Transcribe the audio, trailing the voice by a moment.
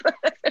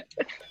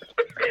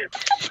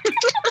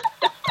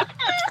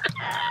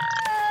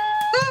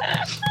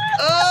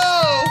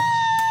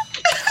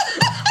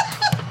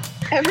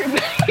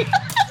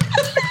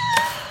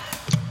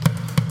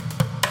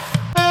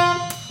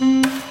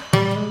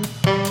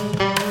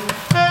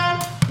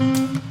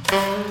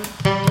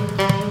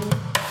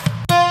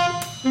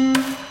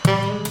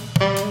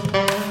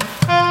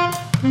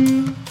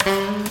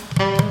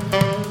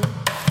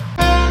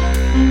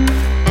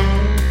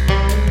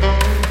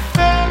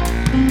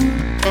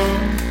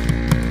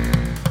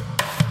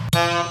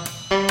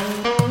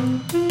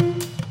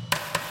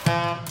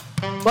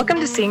Welcome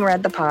to Seeing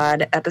Red the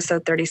Pod,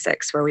 episode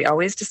 36, where we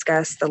always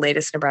discuss the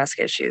latest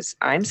Nebraska issues.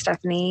 I'm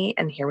Stephanie,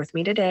 and here with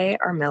me today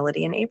are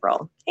Melody and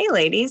April. Hey,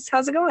 ladies,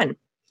 how's it going?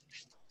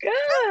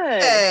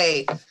 Good.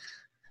 Hey.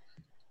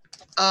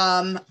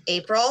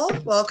 April,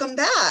 welcome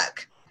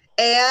back.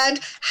 And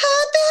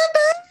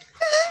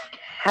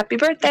Happy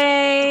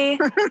birthday!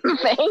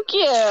 Thank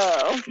you.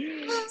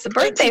 It's a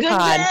birthday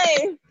pod.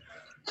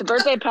 It's a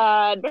birthday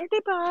pod. Birthday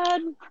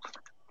pod.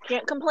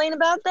 Can't complain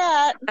about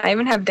that. I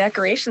even have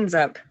decorations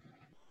up.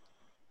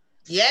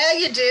 Yeah,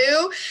 you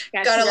do.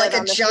 Got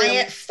a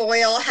giant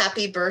foil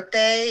happy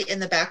birthday in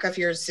the back of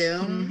your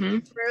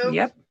Zoom room.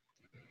 Yep.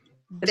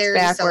 It's Very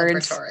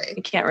backwards. celebratory.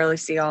 You can't really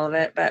see all of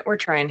it, but we're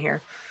trying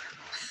here.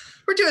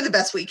 We're doing the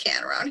best we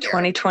can around here.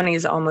 2020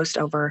 is almost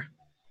over.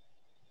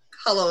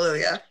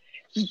 Hallelujah.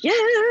 Yeah.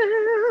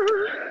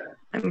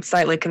 I'm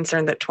slightly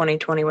concerned that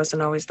 2020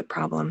 wasn't always the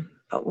problem,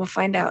 but we'll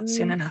find out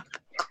soon enough.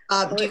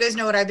 Do you guys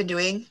know what I've been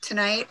doing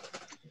tonight?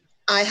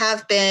 I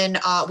have been,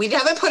 we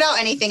haven't put out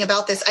anything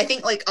about this. I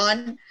think like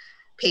on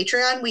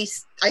Patreon,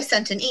 I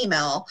sent an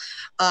email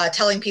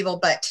telling people,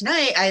 but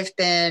tonight I've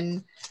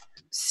been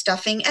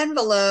stuffing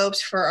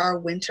envelopes for our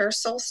winter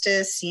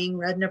solstice Seeing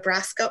Red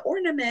Nebraska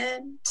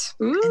ornament.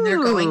 Ooh. And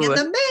they're going in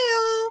the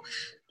mail.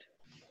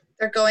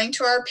 They're going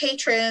to our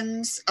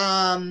patrons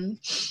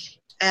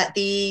at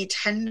the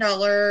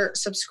 $10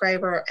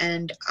 subscriber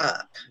and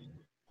up.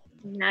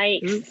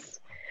 Nice. Ooh.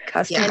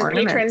 Custom And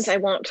ornaments. patrons, I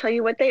won't tell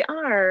you what they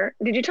are.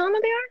 Did you tell them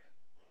what they are?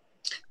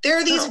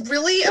 They're these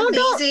really amazing.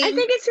 Don't. I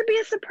think it should be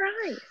a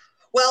surprise.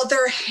 Well,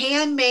 they're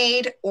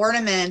handmade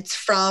ornaments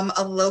from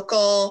a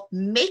local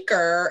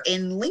maker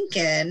in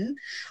Lincoln.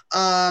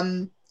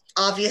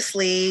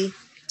 Obviously,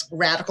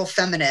 radical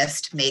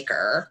feminist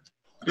maker,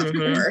 of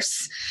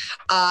course.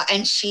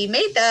 And she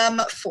made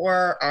them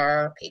for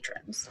our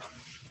patrons.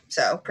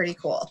 So pretty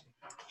cool.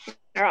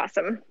 They're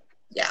awesome.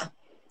 Yeah.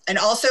 And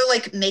also,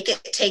 like, Make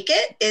It Take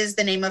It is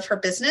the name of her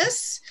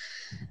business.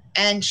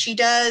 And she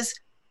does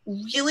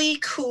really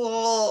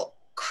cool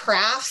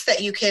crafts that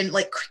you can,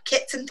 like,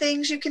 kits and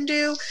things you can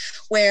do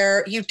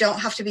where you don't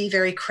have to be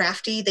very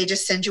crafty. They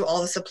just send you all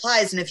the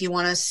supplies. And if you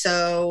want to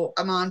sew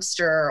a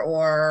monster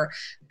or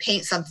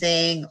paint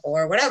something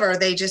or whatever,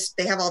 they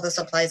have all the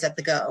supplies at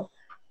the go.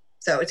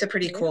 So it's a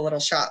pretty cool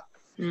little shop.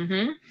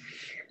 Mm-hmm.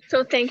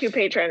 So thank you,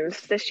 patrons.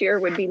 This year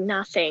would be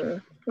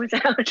nothing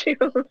without you.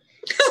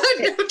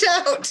 No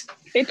doubt.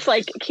 It's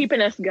like keeping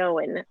us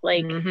going.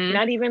 Like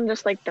not even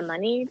just like the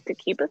money to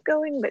keep us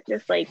going, but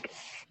just like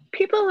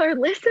people are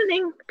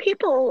listening.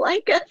 People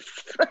like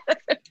us.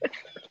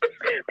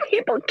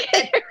 People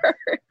care.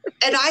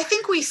 And I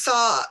think we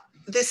saw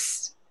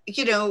this,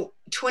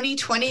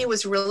 2020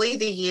 was really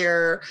the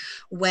year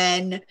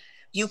when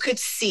you could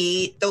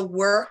see the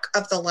work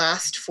of the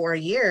last 4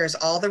 years,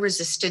 all the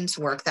resistance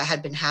work that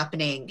had been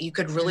happening. You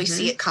could really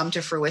see it come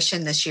to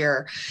fruition this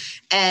year.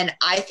 And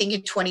I think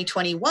in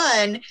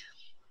 2021,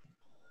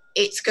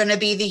 it's going to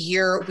be the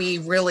year we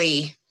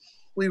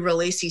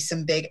really see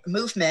some big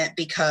movement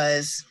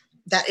because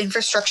that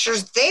infrastructure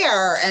is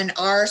there and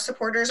our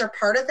supporters are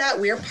part of that.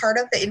 We're part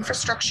of the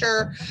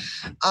infrastructure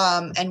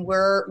and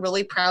we're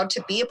really proud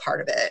to be a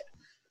part of it.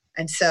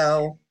 And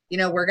so,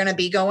 we're going to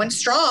be going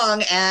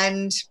strong,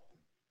 and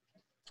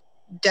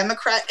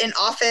Democrat in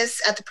office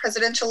at the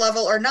presidential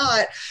level or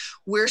not,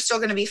 we're still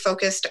going to be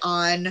focused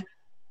on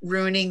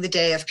ruining the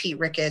day of Pete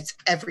Ricketts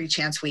every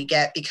chance we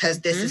get because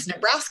this is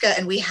Nebraska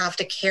and we have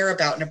to care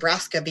about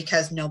Nebraska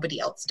because nobody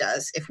else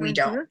does if we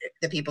don't,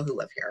 the people who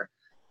live here.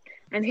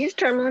 And he's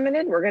term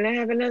limited. We're going to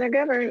have another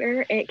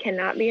governor. It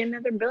cannot be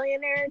another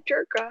billionaire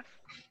jerk off.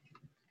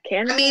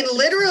 I mean,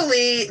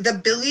 literally, the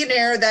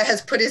billionaire that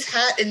has put his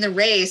hat in the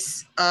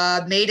race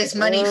made his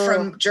money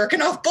from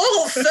jerking off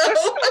bulls.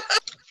 So.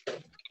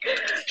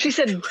 She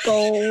said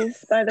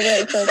bulls, by the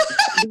way. So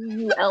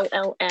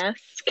BULLS,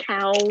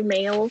 cow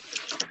males.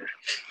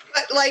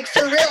 But like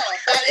for real,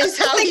 that is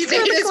how he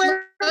made his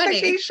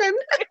money.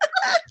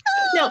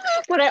 No,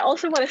 what I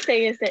also want to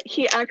say is that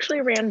he actually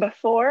ran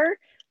before,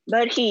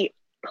 but he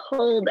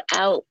pulled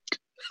out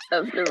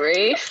of the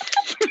race.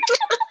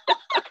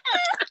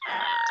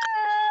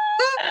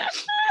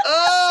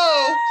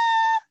 Oh,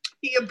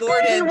 he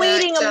aborted. I've been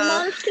waiting a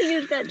month to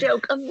use that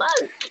joke. A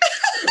month.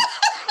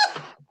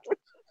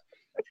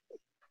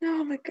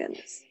 Oh my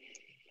goodness.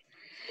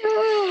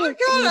 Oh my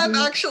God, I'm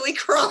actually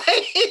crying.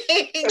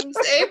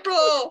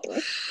 April.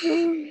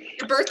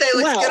 Your birthday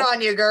looks good on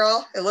you,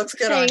 girl. It looks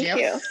good on you.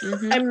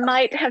 Thank you. I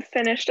might have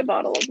finished a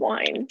bottle of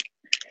wine.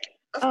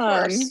 Of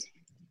course.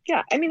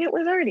 Yeah, I mean, it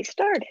was already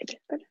started,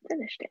 but I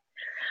finished it.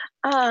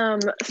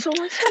 So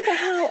let's talk about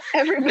how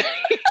everybody...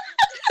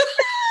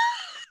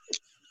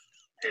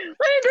 I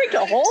didn't drink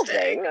the whole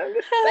thing. I'm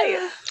just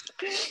saying.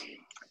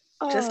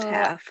 Just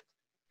half.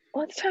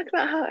 Let's talk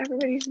about how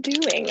everybody's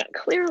doing.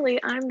 Clearly,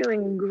 I'm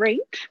doing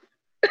great.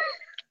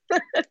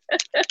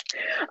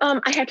 I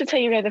have to tell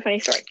you guys a funny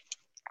story.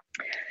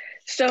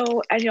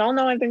 So, as you all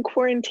know, I've been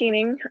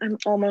quarantining. I'm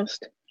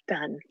almost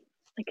done.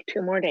 Like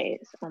 2 more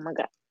days. Oh my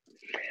God.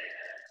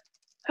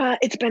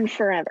 It's been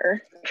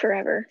forever.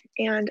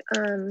 And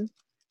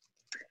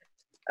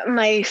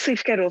my sleep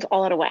schedule is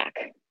all out of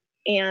whack.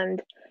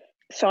 And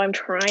so I'm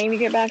trying to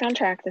get back on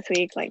track this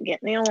week, like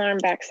getting the alarm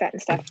back set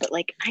and stuff, but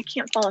like I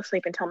can't fall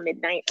asleep until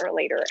midnight or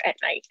later at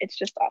night. It's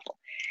just awful.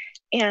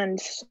 And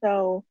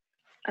so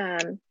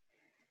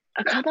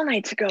a couple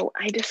nights ago,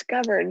 I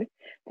discovered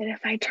that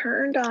if I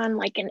turned on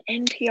like an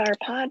NPR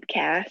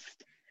podcast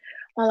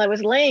while I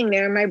was laying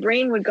there, my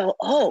brain would go,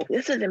 oh,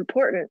 this is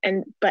important.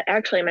 But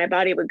actually my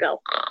body would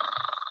go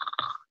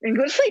and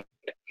go to sleep.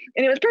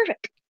 And it was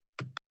perfect.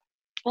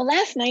 Well,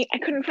 last night I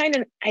couldn't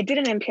find I did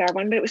an NPR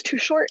one, but it was too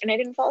short and I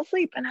didn't fall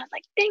asleep. And I was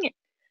like, dang it.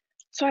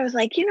 So I was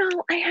like,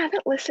 I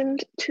haven't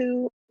listened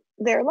to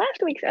their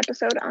last week's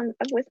episode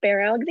with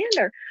Bear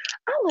Alexander.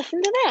 I'll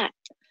listen to that.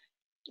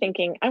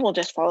 Thinking I will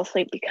just fall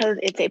asleep because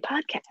it's a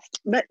podcast.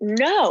 But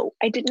no,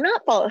 I did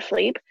not fall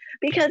asleep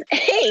because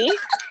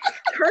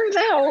turns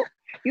out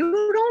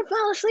you don't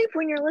fall asleep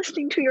when you're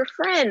listening to your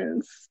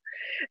friends.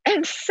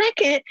 And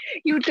second,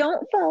 you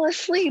don't fall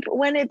asleep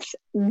when it's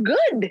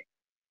good.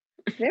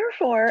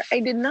 Therefore, I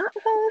did not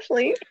fall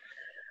asleep.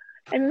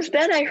 And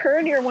instead, I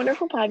heard your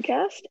wonderful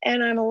podcast,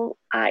 and I know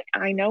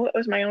it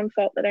was my own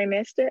fault that I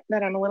missed it,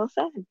 that I'm a little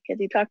sad because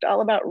you talked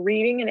all about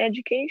reading and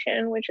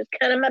education, which is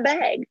kind of my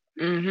bag.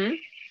 Mm-hmm.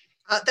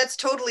 That's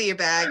totally your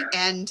bag.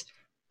 And,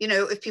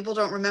 if people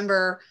don't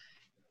remember,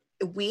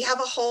 we have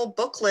a whole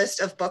book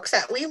list of books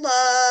that we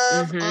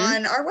love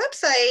on our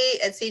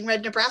website at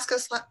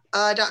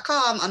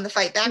seeingrednebraska.com on the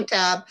Fight Back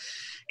tab.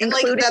 And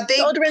including like the big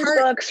children's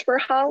books for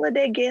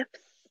holiday gifts.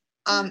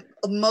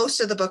 Most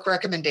of the book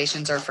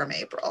recommendations are from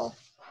April.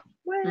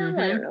 Well,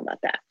 I don't know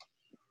about that.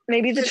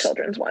 Maybe the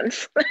children's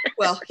ones.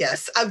 Well,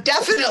 yes,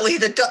 definitely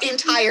the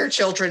entire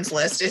children's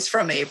list is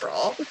from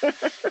April.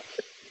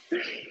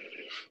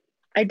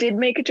 I did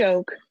make a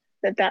joke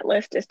that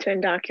list is to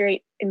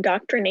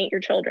indoctrinate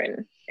your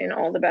children in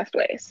all the best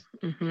ways.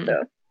 Mm-hmm.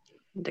 So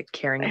the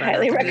caring I about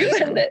highly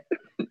recommend it.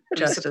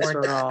 Justice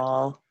for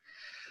all.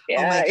 Yeah,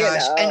 oh my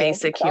gosh. And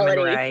basic human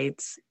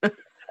rights.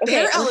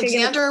 Bear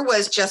Alexander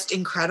was just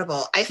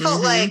incredible. I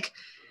felt like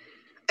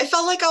I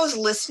was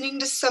listening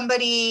to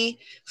somebody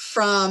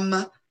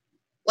from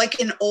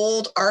like an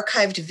old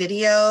archived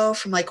video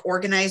from like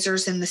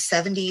organizers in the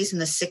 70s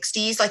and the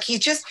 60s. Like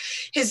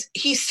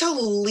he's so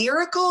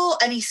lyrical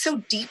and he's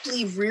so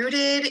deeply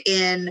rooted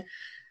in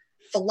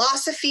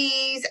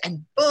philosophies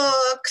and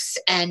books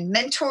and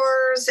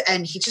mentors.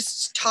 And he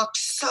just talked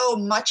so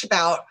much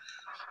about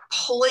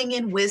pulling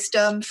in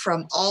wisdom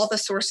from all the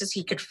sources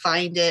he could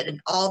find it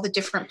and all the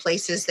different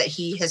places that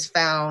he has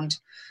found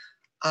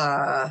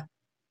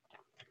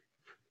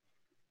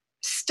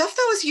stuff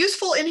that was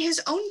useful in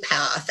his own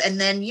path, and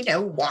then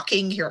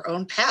walking your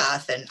own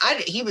path. And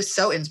he was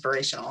so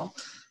inspirational.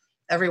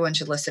 Everyone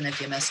should listen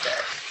if you missed it.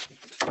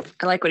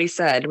 I like what he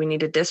said. We need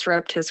to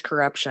disrupt his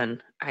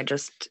corruption.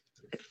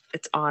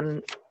 It's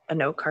on a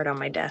note card on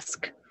my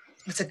desk.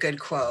 It's a good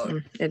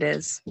quote. It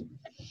is.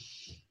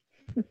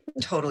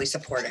 Totally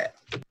support it.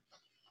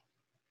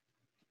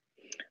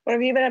 What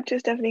have you been up to,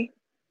 Stephanie?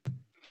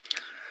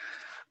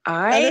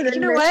 Other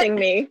than missing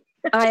me.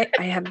 I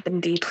have been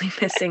deeply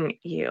missing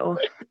you.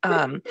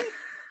 I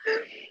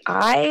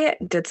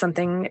did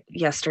something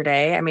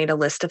yesterday. I made a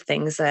list of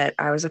things that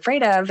I was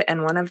afraid of,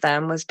 and one of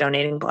them was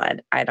donating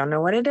blood. I don't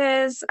know what it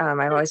is. I've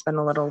always been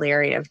a little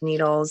leery of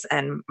needles,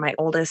 and my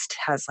oldest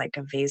has like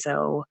a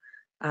vaso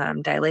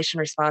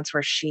dilation response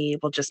where she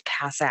will just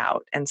pass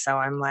out. And so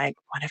I'm like,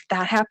 what if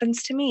that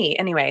happens to me?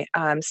 Anyway,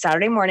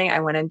 Saturday morning,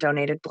 I went and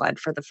donated blood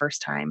for the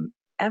first time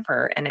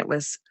ever, and it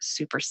was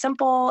super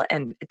simple,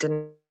 and it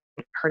didn't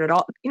hurt at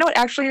all. You know what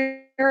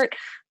actually hurt?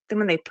 Then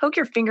when they poke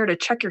your finger to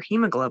check your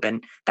hemoglobin,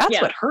 that's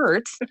what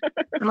hurts.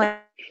 I'm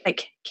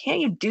like,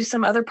 can't you do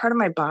some other part of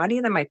my body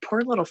than my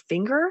poor little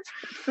finger?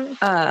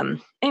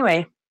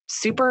 Anyway,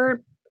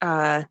 super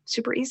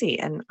easy,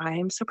 and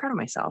I'm so proud of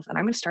myself. And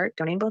I'm going to start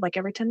donating blood like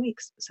every 10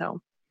 weeks.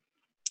 So,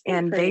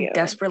 and they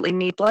desperately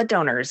need blood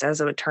donors, as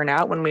it would turn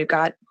out, when we've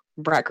got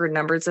record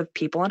numbers of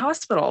people in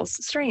hospitals.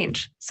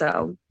 Strange.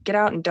 So get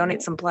out and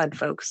donate some blood,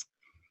 folks.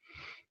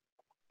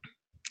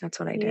 That's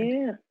what I did.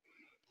 Yeah.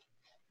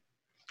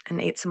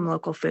 And ate some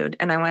local food.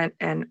 And I went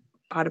and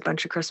bought a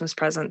bunch of Christmas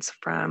presents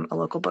from a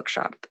local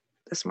bookshop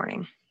this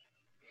morning.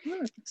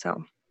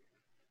 So.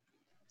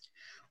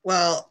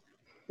 Well,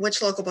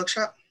 which local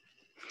bookshop?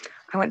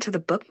 I went to the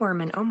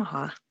Bookworm in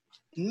Omaha.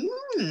 That's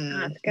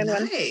a good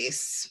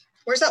nice.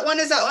 Where's that one?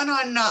 Is that one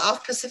on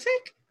off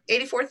Pacific?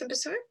 84th and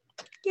Pacific?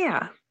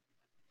 Yeah.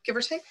 Give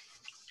or take?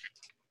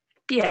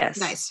 Yes.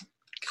 Nice.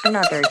 I'm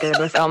not very good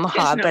with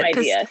Omaha, no but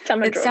idea.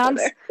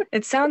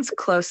 It sounds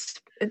close.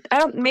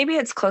 Maybe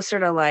it's closer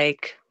to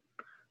like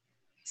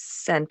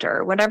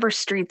Center, whatever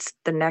street's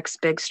the next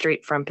big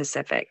street from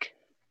Pacific.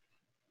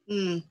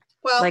 Well,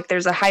 like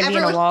there's a Hy-Vee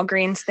and a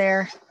Walgreens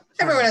there.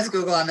 Everyone has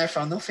Google on their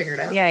phone. They'll figure it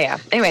out. Yeah.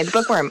 Anyway, the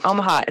Bookworm,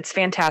 Omaha, it's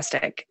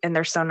fantastic. And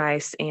they're so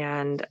nice.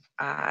 And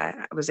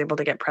I was able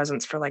to get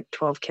presents for like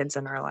 12 kids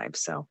in our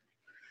lives. So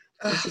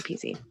easy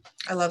peasy.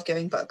 I love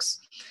giving books.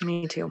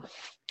 Me too.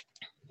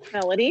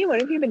 Melody,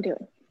 what have you been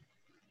doing?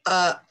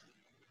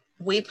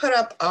 We put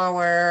up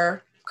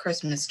our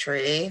Christmas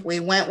tree. We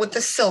went with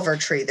the silver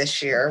tree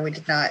this year. We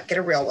did not get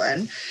a real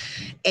one.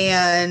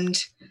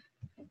 And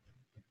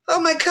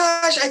oh my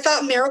gosh, I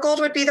thought Marigold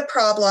would be the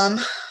problem,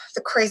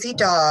 the crazy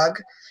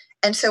dog.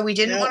 And so we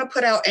didn't want to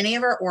put out any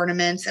of our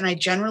ornaments. And I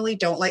generally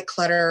don't like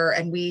clutter.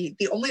 And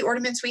the only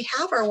ornaments we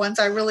have are ones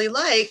I really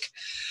like,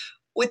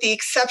 with the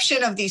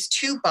exception of these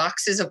 2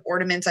 boxes of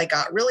ornaments I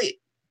got really,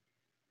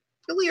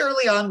 really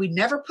early on. We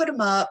never put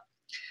them up.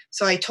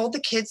 So I told the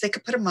kids they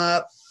could put them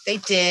up. They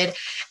did,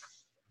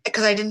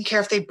 because I didn't care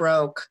if they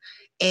broke.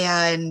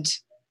 And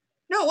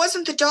no, it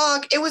wasn't the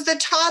dog. It was the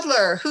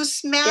toddler who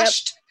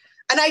smashed.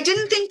 And I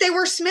didn't think they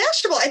were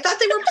smashable. I thought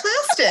they were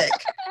plastic.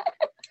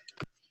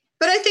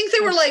 But I think they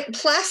were like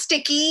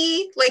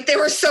plasticky, like they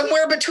were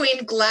somewhere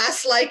between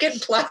glass-like and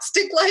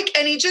plastic-like,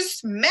 and he just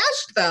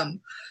smashed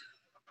them.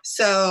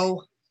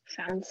 So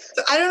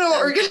I don't know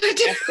what we're going to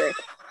do.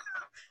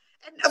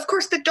 And of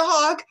course, the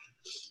dog,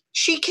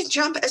 she can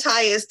jump as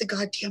high as the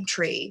goddamn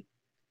tree.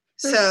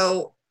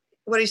 So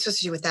what are you supposed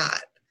to do with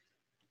that?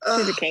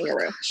 She's a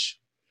kangaroo. Gosh.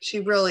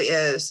 She really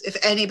is. If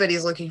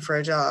anybody's looking for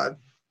a dog,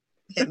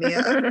 hit me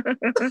up.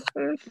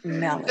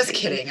 Melody. Just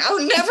kidding. I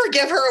would never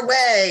give her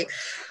away.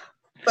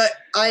 But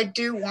I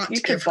do want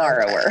to give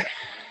borrow her.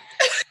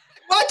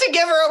 Want to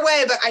give her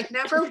away, but I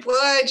never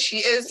would. She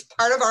is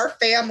part of our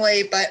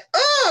family, but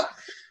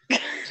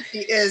she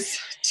is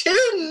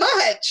too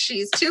much.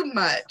 She's too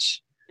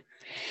much.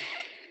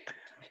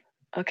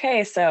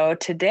 Okay, so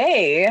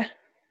today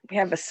we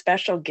have a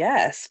special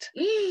guest.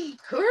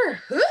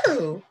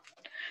 Who?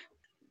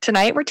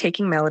 Tonight, we're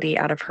taking Melody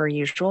out of her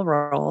usual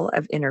role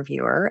of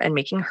interviewer and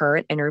making her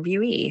an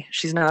interviewee.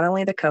 She's not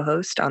only the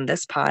co-host on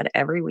this pod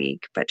every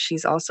week, but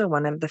she's also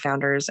one of the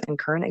founders and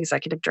current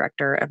executive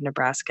director of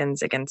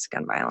Nebraskans Against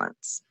Gun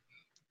Violence.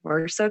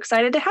 We're so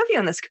excited to have you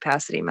in this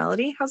capacity,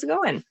 Melody. How's it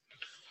going?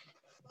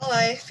 Well,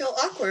 I feel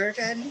awkward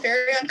and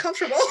very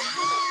uncomfortable.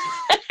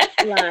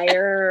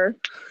 Liar.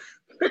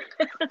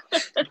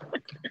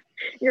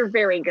 You're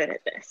very good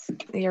at this.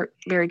 You're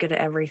very good at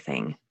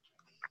everything.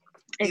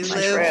 It's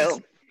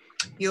true.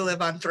 You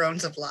live on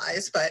thrones of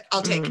lies, but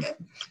I'll take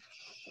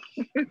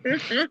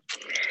it.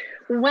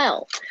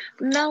 Well,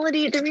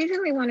 Melody, the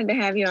reason we wanted to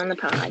have you on the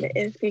pod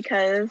is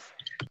because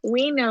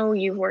we know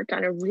you've worked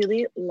on a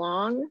really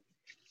long,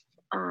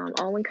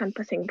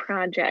 all-encompassing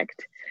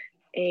project,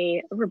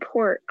 a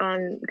report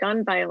on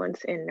gun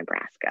violence in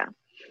Nebraska,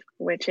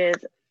 which is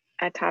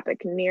a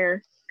topic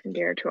near and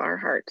dear to our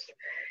hearts.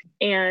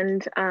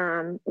 And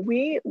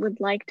we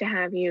would like to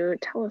have you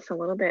tell us a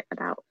little bit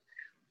about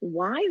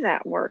why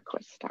that work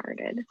was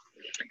started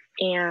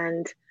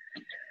and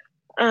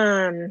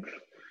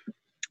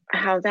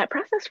how that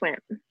process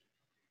went.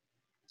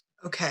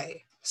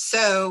 Okay,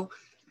 so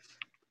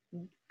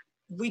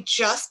we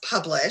just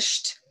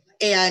published,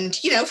 and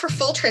for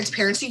full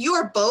transparency, you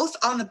are both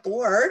on the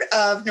board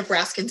of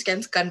Nebraskans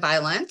Against Gun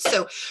Violence,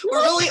 so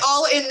we're really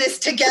all in this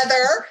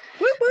together.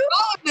 We're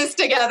all in this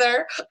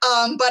together.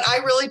 But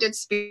I really did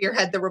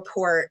spearhead the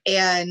report,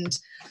 and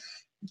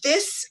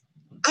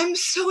I'm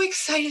so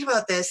excited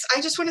about this. I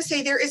just want to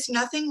say there is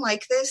nothing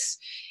like this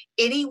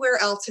anywhere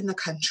else in the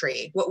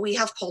country, what we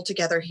have pulled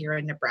together here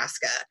in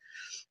Nebraska.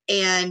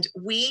 And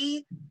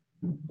we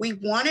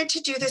wanted to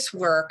do this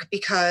work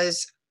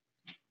because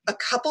a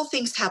couple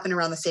things happened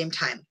around the same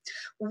time.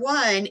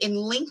 One, in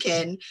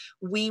Lincoln,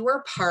 we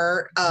were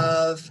part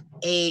of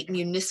a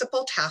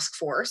municipal task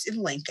force in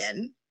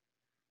Lincoln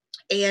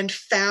and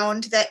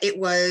found that it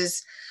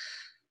was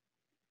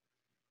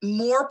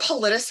more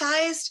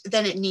politicized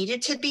than it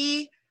needed to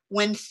be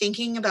when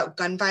thinking about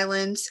gun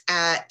violence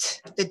at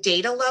the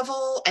data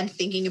level and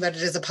thinking about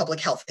it as a public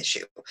health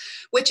issue,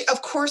 which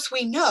of course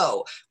we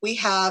know. We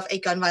have a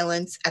gun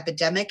violence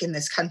epidemic in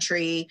this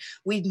country.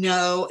 We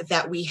know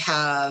that we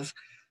have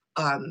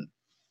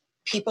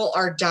people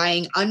are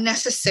dying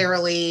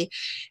unnecessarily,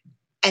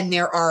 and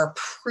there are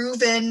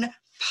proven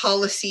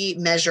policy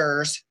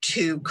measures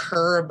to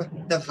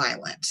curb the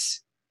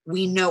violence.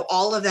 We know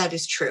all of that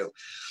is true.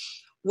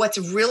 What's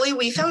really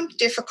we found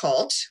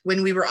difficult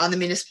when we were on the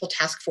municipal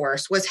task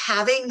force was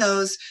having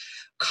those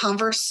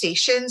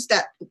conversations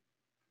that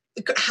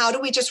how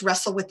do we just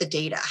wrestle with the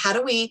data? How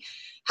do we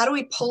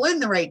pull in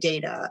the right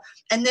data?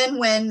 And then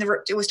when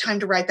it was time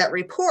to write that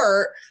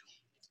report,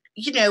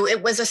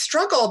 it was a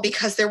struggle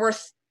because there were,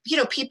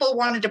 people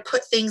wanted to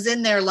put things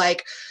in there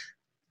like,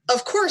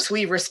 of course,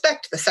 we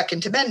respect the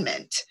Second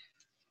Amendment.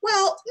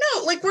 Well,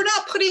 no, we're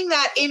not putting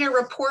that in a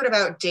report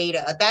about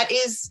data. That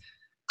is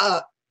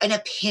an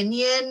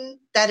opinion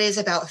that is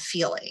about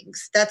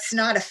feelings. That's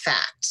not a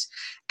fact.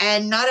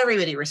 And not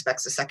everybody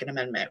respects the Second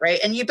Amendment,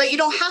 right? But you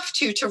don't have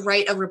to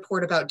write a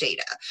report about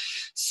data.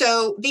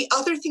 So the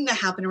other thing that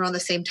happened around the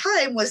same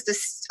time was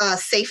this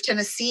Safe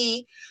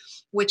Tennessee,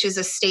 which is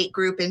a state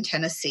group in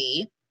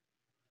Tennessee.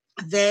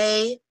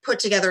 They put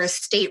together a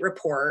state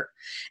report,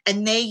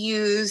 and they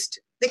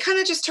kind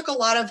of just took a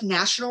lot of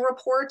national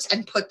reports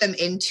and put them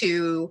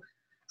into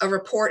a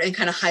report and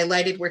kind of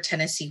highlighted where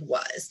Tennessee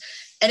was.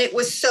 And it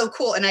was so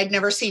cool. And I'd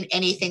never seen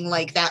anything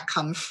like that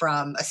come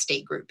from a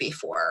state group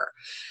before.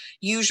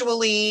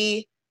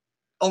 Usually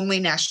only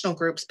national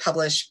groups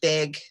publish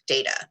big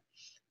data.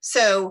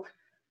 So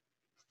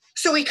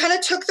we kind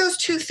of took those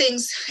two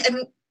things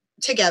and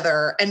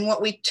together. And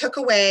what we took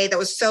away that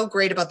was so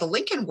great about the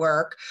Lincoln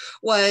work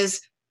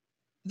was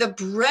the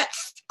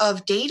breadth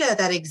of data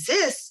that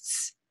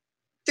exists.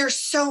 There's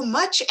so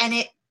much,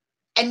 and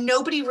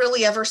nobody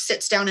really ever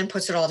sits down and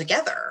puts it all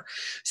together.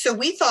 So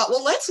we thought,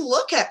 well, let's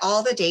look at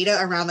all the data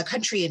around the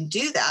country and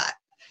do that.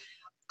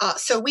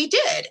 So we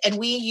did, and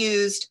we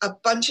used a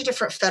bunch of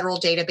different federal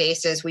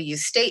databases. We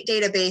used state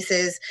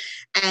databases,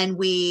 and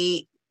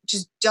we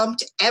just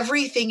dumped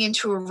everything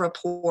into a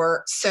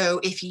report. So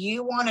if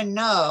you want to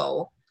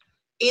know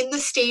in the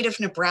state of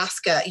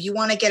Nebraska, you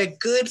want to get a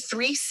good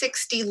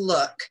 360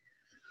 look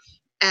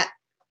at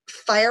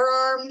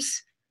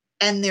firearms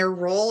and their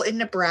role in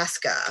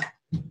Nebraska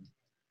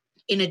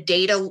in a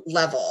data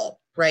level,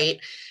 right?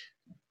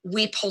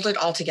 We pulled it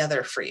all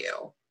together for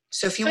you.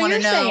 So if you want to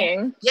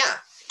know, yeah.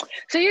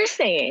 So you're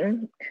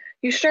saying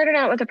you started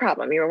out with a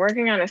problem. You were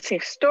working on a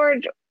safe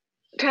storage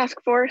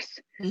task force.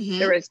 Mm-hmm.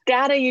 There was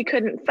data you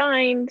couldn't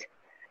find.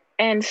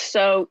 And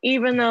so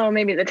even though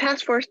maybe the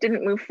task force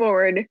didn't move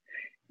forward,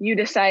 you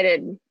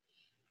decided,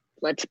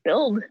 let's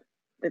build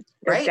the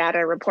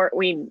data report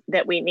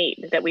that we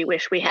need, that we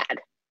wish we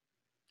had.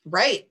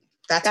 Right.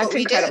 That's what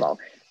we incredible.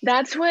 did.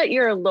 That's what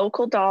your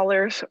local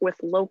dollars with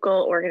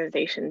local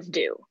organizations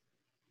do.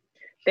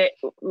 That,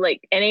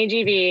 like,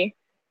 NAGV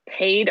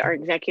paid our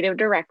executive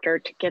director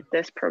to get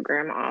this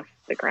program off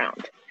the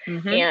ground.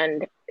 Mm-hmm.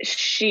 And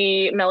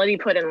Melody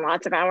put in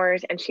lots of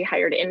hours, and she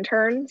hired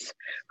interns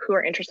who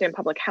are interested in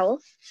public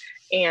health.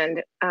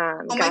 And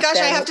oh my gosh,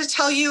 I have to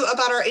tell you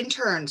about our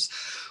interns.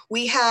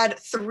 We had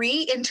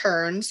 3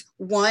 interns.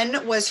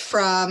 One was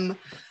from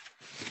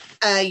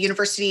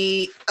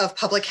University of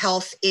Public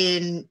Health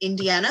in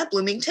Indiana,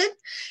 Bloomington.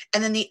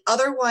 And then the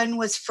other one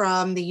was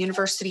from the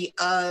University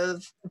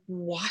of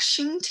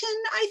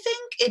Washington, I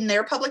think, in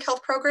their public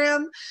health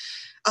program.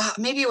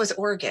 Maybe it was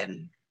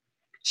Oregon.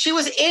 She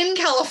was in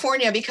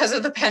California because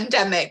of the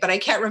pandemic, but I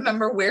can't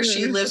remember where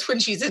she lives when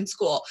she's in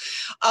school.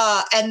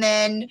 And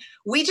then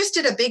we just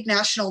did a big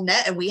national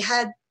net, and we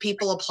had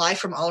people apply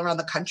from all around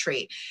the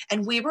country.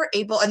 And we were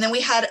able, and then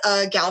we had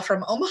a gal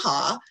from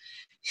Omaha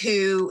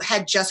who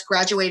had just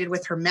graduated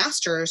with her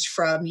master's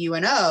from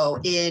UNO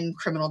in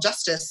criminal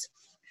justice.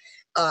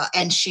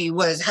 And she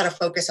had a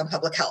focus on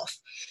public health.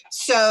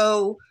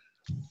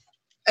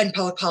 And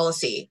public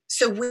policy.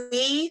 So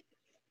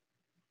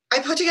I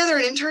put together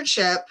an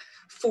internship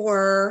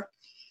for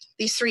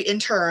these 3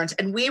 interns,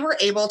 and we were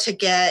able to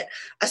get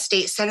a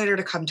state senator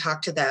to come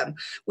talk to them.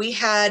 We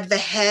had the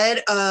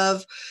head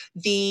of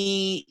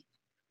the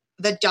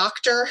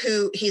doctor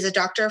he's a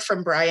doctor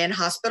from Bryan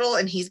Hospital,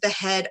 and he's the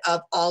head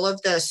of all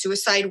of the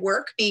suicide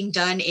work being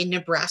done in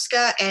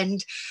Nebraska,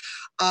 and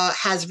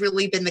has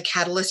really been the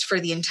catalyst for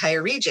the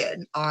entire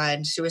region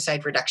on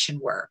suicide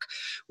reduction work.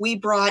 We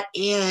brought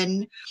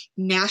in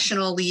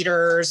national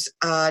leaders,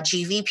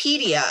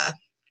 GVpedia,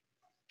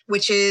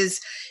 which is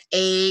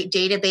a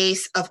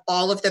database of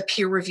all of the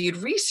peer-reviewed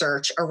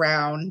research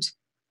around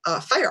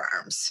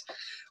firearms.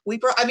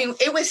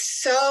 It was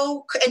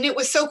so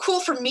cool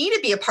for me to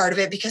be a part of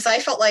it, because I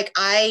felt like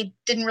I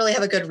didn't really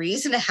have a good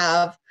reason to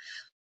have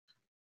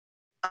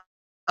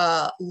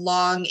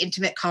long,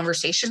 intimate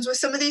conversations with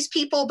some of these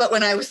people. But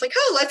when I was like,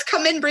 oh, let's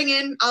come in,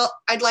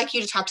 I'd like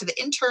you to talk to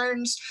the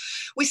interns.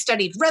 We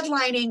studied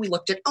redlining. We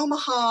looked at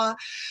Omaha.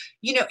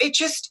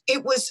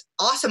 It was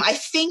awesome. I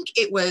think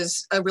it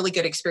was a really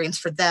good experience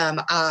for them.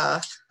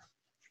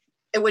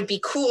 It would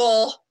be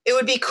cool. It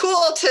would be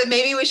cool to,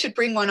 maybe we should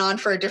bring one on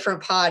for a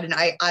different pod, and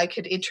I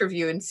could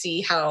interview and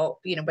see how,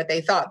 what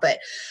they thought. But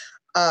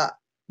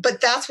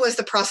that was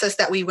the process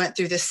that we went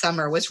through this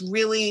summer, was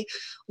really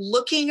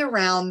looking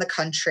around the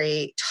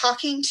country,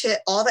 talking to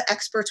all the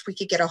experts we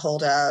could get a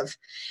hold of,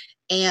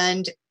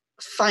 and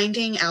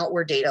finding out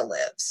where data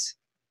lives.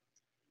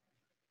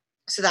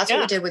 So that's what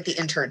we did with the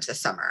interns this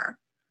summer.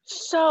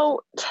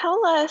 So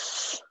tell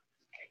us,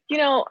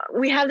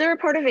 we have the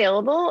report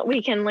available.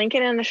 We can link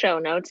it in the show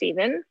notes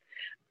even.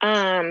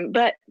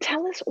 But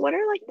tell us, what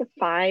are like the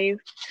 5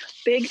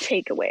 big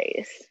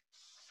takeaways?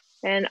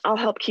 And I'll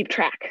help keep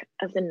track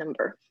of the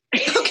number.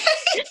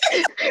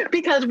 Okay.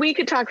 Because we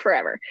could talk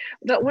forever.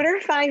 But what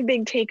are 5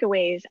 big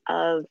takeaways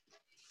of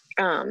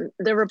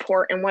the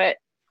report, and what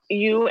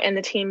you and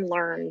the team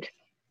learned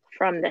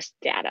from this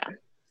data?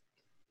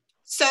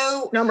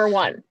 So number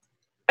 1.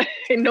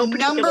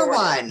 Number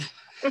 1.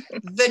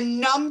 The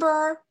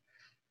number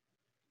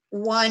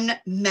 1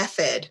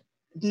 method,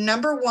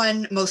 number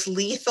 1 most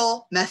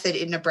lethal method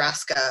in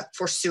Nebraska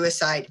for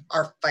suicide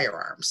are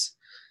firearms.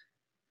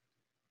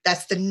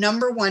 That's the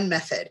number 1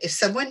 method. If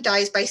someone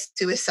dies by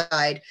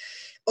suicide,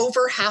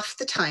 over half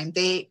the time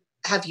they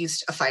have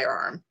used a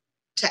firearm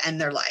to end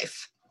their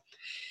life.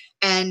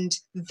 And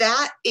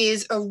that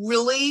is a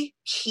really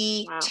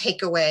key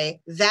takeaway.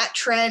 That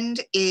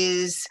trend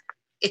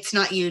it's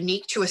not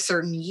unique to a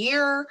certain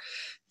year.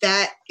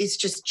 That is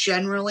just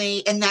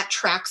generally, and that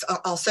tracks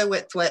also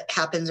with what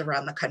happens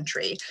around the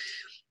country.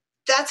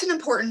 that's an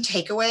important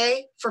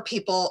takeaway for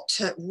people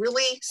to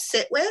really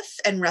sit with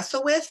and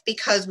wrestle with,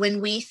 because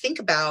when we think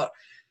about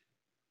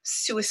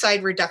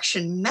suicide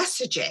reduction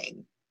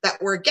messaging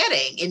that we're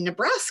getting in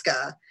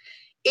Nebraska,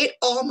 it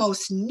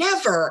almost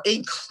never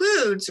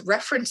includes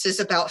references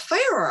about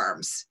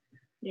firearms.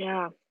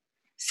 Yeah.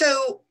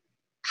 So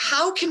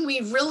how can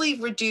we really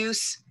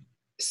reduce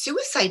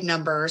suicide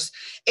numbers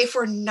if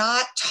we're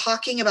not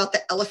talking about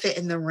the elephant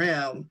in the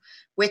room,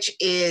 which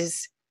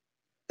is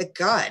the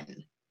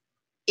gun?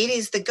 It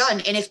is the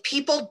gun. And if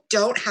people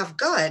don't have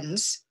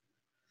guns,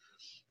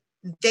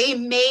 they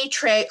may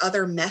try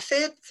other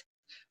methods,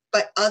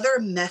 but other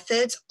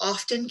methods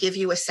often give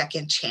you a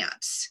second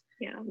chance.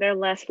 Yeah, they're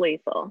less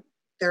lethal.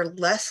 They're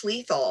less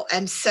lethal.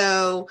 And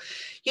so,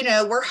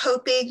 we're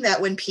hoping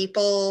that when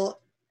people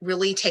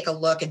really take a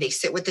look and they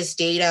sit with this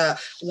data,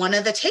 one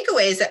of the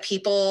takeaways that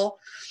people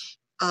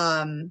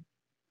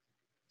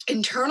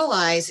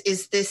internalize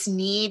is this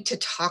need to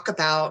talk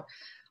about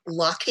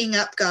locking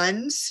up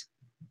guns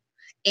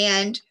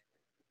and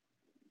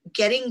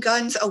getting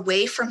guns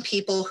away from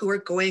people who are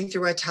going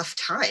through a tough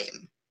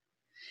time.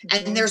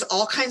 Mm-hmm. And there's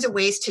all kinds of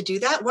ways to do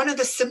that. One of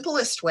the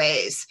simplest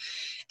ways,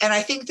 and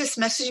I think this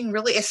messaging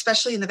really,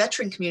 especially in the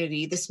veteran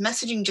community, this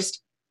messaging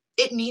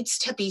it needs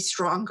to be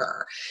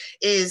stronger,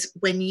 is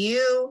when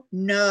you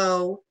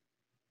know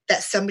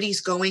that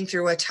somebody's going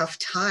through a tough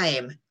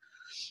time,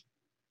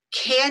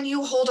 can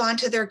you hold on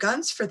to their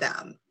guns for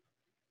them?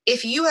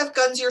 If you have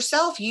guns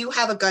yourself, you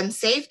have a gun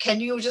safe,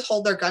 can you just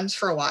hold their guns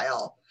for a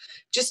while?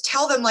 Just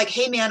tell them like,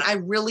 hey man, I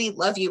really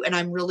love you and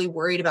I'm really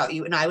worried about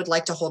you and I would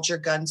like to hold your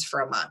guns for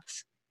a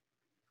month.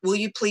 Will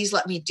you please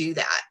let me do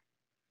that?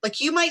 Like,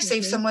 you might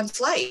save someone's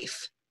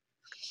life.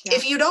 Yeah.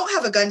 If you don't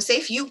have a gun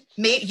safe, you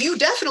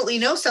definitely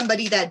know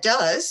somebody that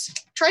does.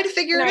 Try to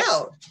figure it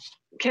out.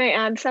 Can I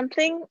add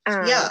something?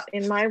 Yeah.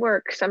 In my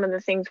work, some of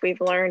the things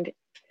we've learned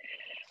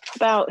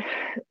about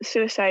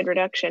suicide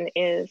reduction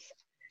is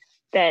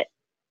that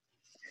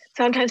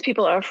sometimes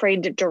people are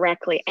afraid to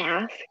directly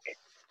ask,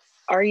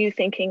 are you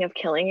thinking of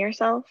killing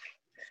yourself?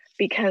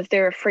 Because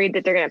they're afraid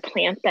that they're going to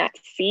plant that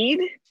seed.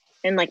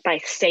 And like by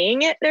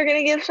saying it, they're going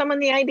to give someone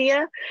the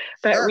idea.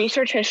 But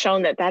research has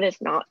shown that that is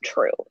not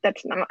true.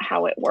 That's not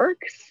how it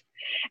works.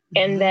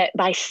 And that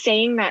by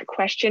saying that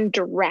question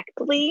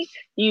directly,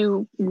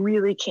 you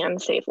really can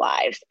save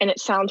lives. And it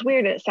sounds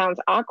weird and it sounds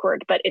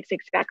awkward, but it's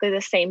exactly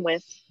the same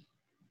with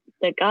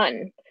the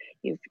gun.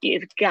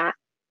 You've got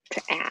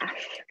to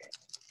ask.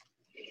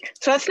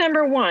 So that's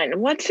number one.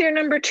 What's your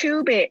number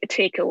two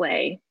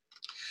takeaway?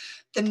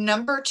 The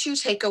number two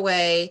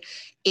takeaway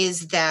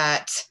is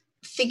that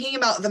thinking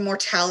about the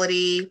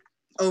mortality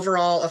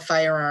overall of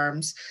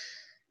firearms,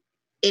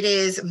 it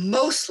is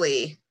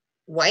mostly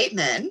white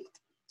men,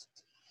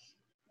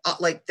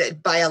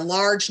 by a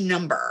large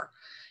number.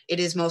 It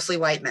is mostly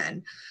white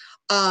men.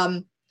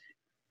 And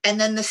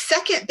then the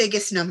second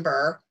biggest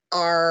number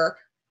are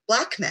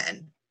Black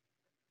men.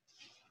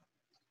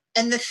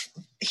 And this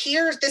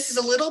is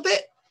a little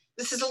bit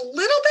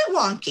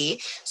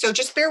wonky, so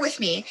just bear with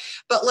me.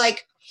 But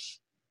like,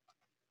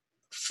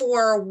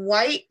 for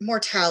white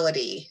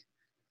mortality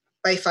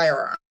by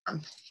firearm,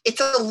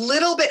 it's a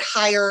little bit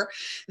higher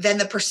than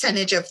the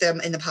percentage of them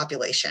in the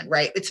population,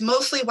 right? It's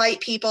mostly white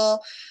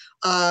people,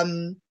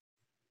 and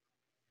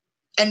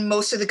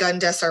most of the gun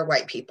deaths are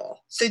white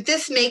people. So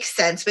this makes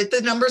sense, but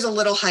the number's a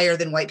little higher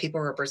than white people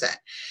represent.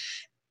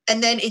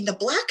 And then in the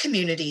Black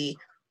community,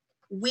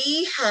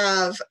 we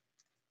have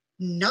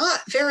not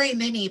very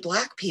many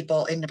Black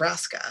people in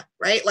Nebraska,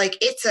 right? Like,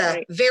 it's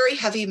a very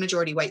heavy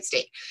majority white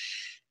state.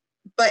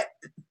 But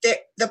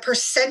the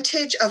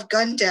percentage of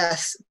gun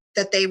deaths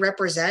that they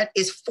represent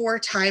is 4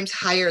 times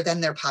higher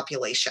than their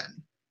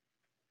population.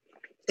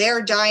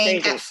 They're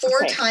dying at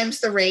 4 times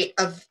the rate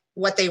of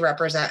what they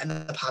represent in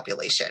the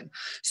population.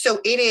 So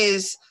it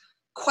is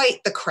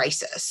quite the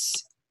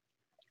crisis.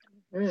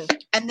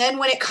 And then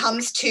when it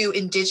comes to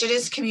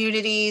Indigenous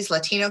communities,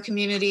 Latino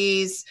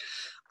communities,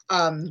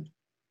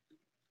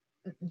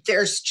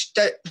 there's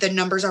the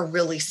numbers are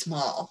really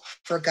small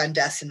for gun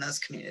deaths in those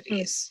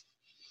communities.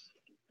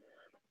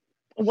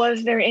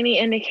 Was there any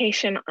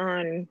indication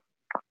on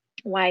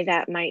why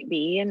that might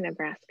be in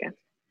Nebraska?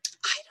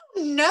 I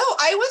don't know.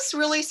 I was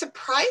really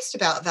surprised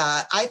about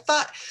that. I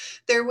thought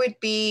it would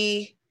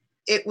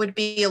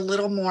be a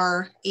little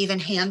more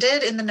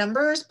even-handed in the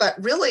numbers, but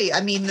really,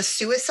 I mean, the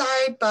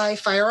suicide by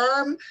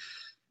firearm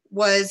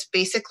was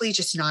basically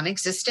just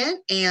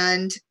non-existent,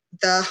 and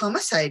the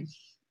homicide,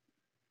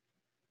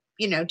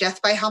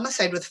 death by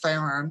homicide with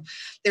firearm,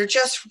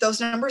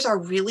 those numbers are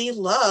really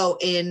low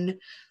in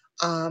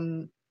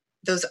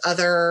those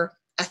other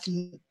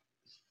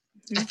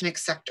ethnic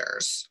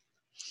sectors.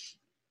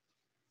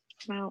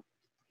 Wow.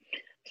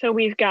 So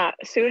we've got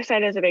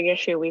suicide as a big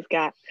issue. We've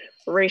got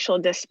racial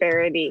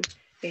disparity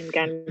in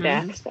gun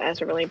deaths as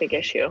a really big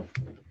issue.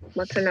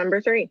 What's the number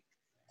 3?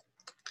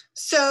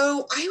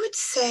 So I would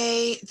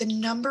say the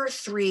number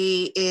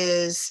 3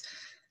 is,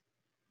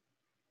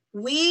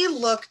 we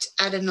looked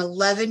at an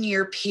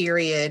 11-year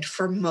period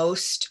for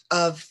most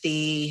of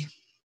the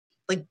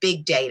like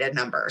big data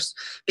numbers,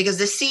 because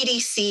the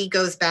CDC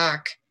goes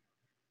back,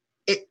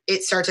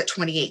 it starts at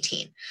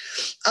 2018.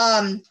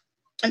 And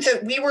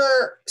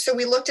so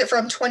we looked at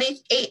from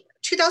 2008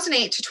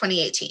 to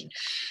 2018,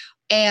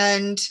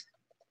 and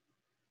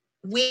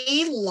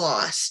we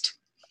lost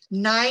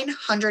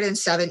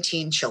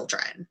 917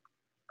 children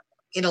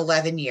in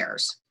 11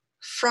 years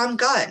from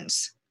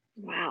guns.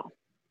 Wow.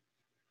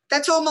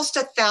 That's almost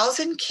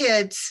 1,000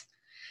 kids,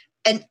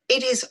 and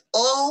it is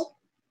all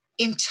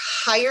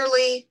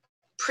entirely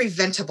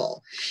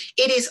preventable.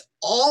 It is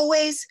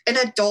always an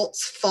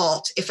adult's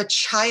fault if a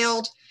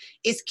child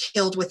is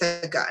killed with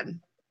a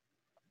gun.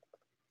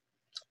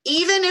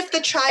 Even if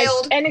the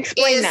child and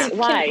explain that.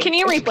 Why? Can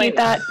you repeat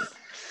that?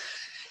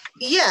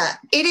 Yeah,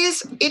 it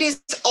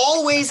is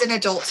always an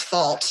adult's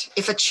fault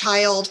if a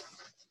child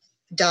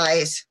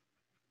dies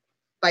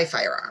by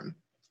firearm,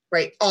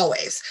 right?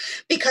 Always.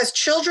 Because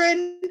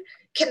children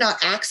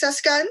cannot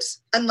access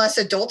guns unless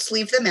adults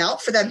leave them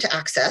out for them to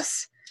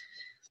access.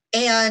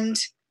 And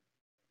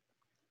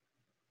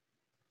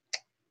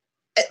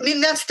I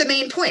mean, that's the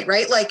main point,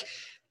 right? Like,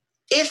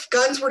 if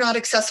guns were not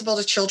accessible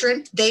to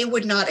children, they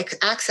would not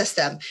access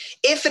them.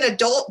 If an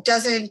adult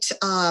doesn't,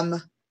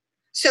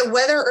 so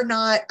whether or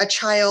not a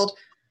child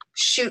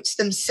shoots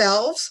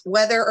themselves,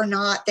 whether or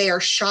not they are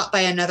shot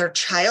by another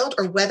child,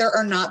 or whether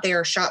or not they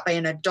are shot by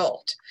an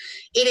adult,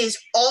 it is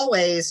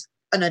always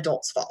an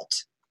adult's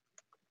fault.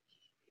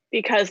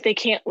 Because they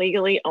can't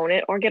legally own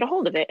it or get a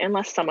hold of it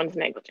unless someone's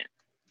negligent.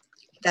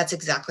 That's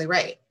exactly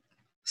right.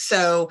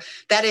 So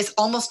that is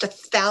almost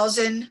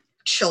 1,000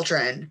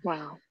 children.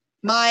 Wow.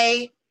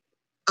 My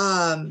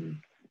high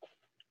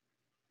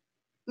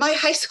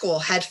school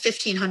had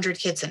 1,500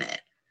 kids in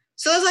it.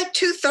 So that's like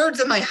 2/3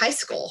 of my high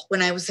school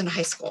when I was in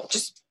high school,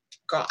 just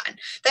gone.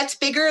 That's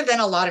bigger than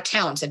a lot of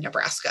towns in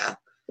Nebraska.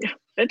 Yeah,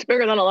 it's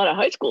bigger than a lot of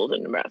high schools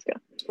in Nebraska.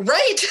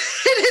 Right.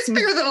 It is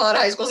bigger than a lot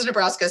of high schools in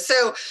Nebraska.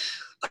 So,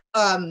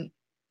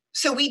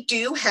 so we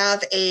do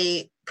have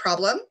a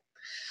problem.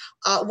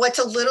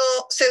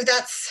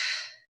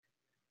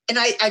 And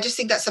I just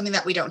think that's something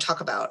that we don't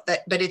talk about,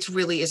 but it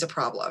really is a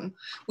problem.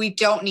 We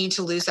don't need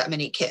to lose that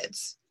many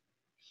kids.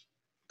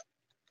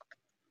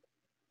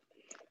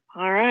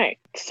 All right.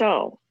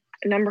 So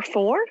number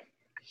 4.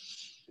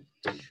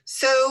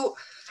 So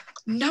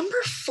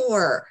number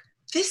 4,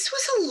 this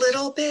was a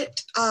little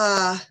bit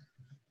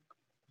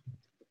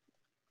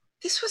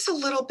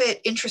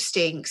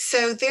interesting.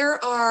 So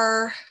there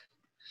are,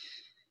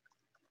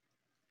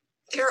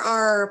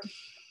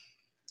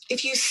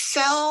 if you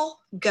sell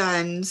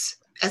guns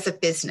as a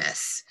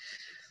business,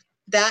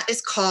 that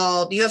is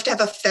called, you have to have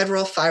a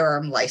federal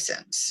firearm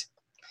license.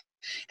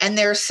 And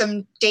there's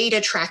some data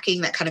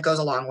tracking that kind of goes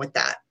along with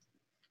that.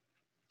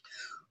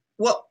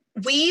 What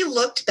we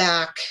looked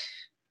back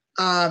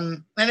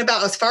and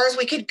about as far as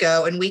we could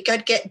go, and we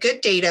could get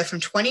good data from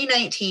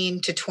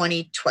 2019 to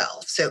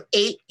 2012. So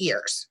 8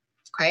 years.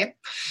 Okay.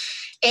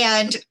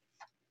 And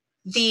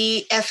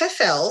the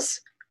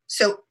FFLs,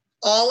 so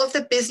all of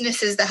the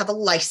businesses that have a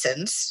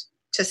license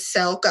to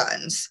sell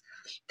guns,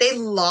 they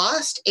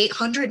lost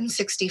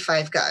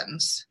 865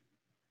 guns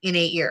in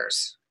 8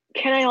 years.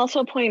 Can I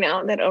also point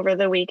out that over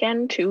the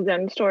weekend, 2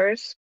 gun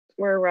stores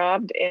were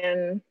robbed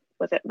in,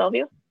 was it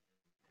Bellevue?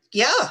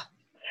 Yeah.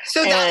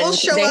 So that will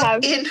show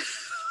up in,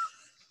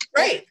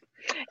 right.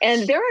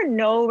 And there are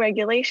no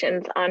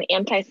regulations on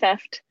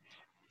anti-theft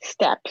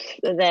steps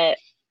that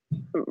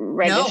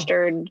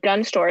registered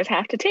gun stores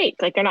have to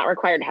take. Like, they're not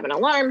required to have an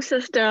alarm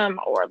system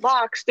or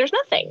locks. There's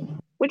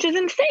nothing, which is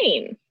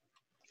insane.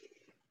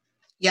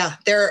 Yeah,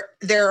 there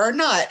are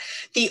not.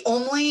 The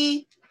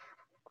only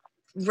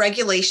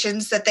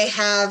regulations that they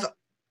have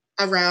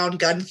around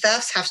gun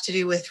thefts have to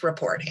do with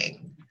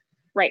reporting.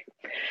 Right.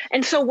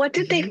 And so what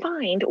did they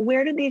find?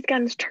 Where did these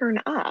guns turn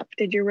up?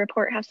 Did your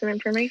report have some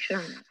information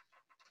on that?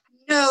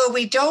 No,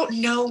 we don't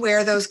know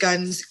where those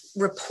guns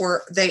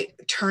they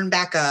turn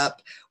back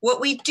up. What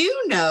we do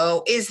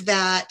know is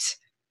that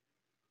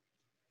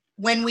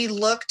when we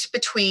looked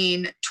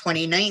between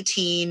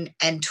 2019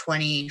 and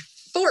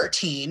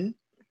 2014,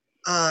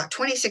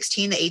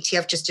 2016, the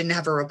ATF just didn't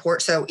have a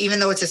report. So even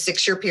though it's a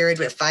 6-year period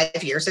with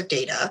 5 years of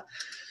data,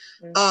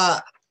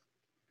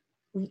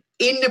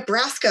 in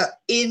Nebraska,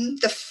 in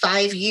the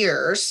 5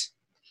 years,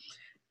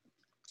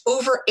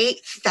 over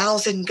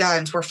 8,000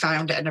 guns were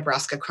found at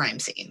Nebraska crime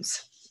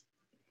scenes,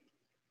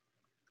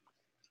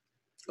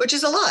 which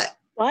is a lot.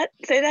 What?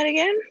 Say that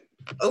again?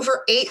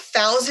 Over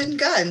 8,000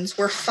 guns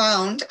were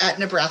found at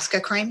Nebraska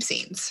crime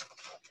scenes.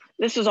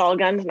 This is all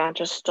guns, not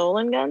just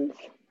stolen guns?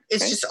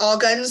 It's just all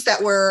guns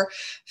that were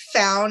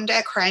found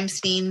at crime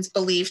scenes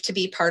believed to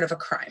be part of a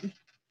crime.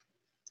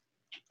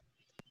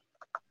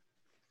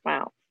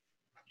 Wow.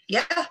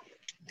 Yeah.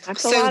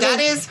 That's so that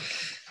is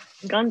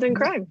guns and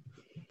crime.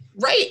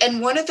 Right.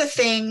 And one of the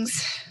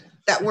things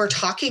that we're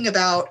talking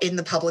about in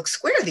the public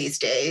square these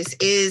days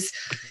is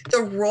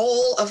the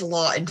role of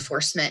law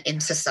enforcement in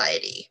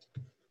society.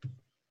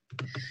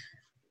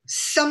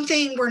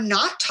 Something we're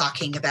not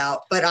talking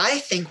about, but I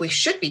think we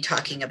should be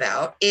talking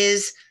about,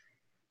 is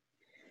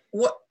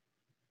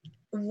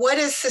what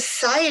is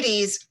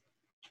society's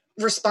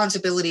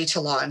responsibility to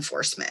law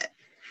enforcement?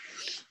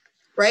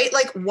 Right?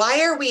 Like,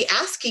 why are we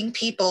asking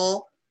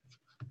people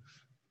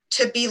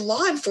to be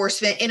law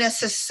enforcement in a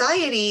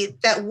society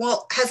that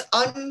has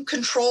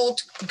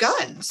uncontrolled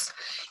guns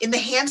in the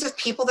hands of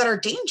people that are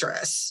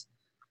dangerous?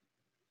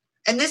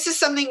 And this is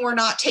something we're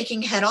not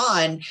taking head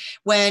on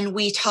when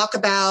we talk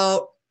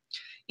about,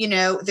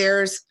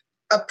 there's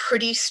a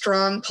pretty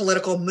strong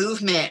political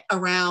movement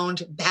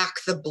around Back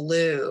the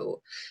Blue,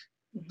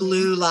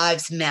 Blue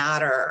Lives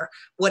Matter,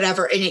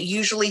 whatever. And it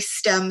usually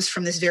stems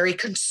from this very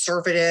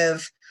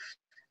conservative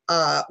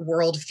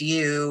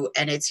worldview,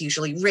 and it's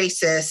usually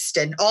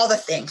racist and all the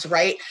things,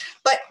 right?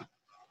 But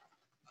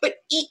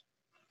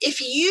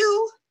if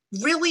you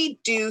really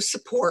do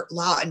support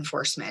law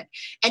enforcement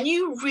and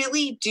you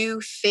really do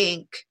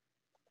think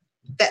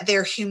that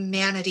their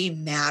humanity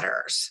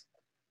matters,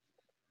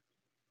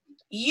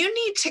 you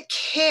need to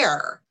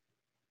care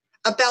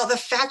about the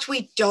fact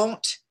we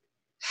don't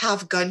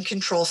have gun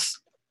control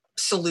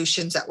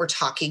solutions that we're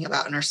talking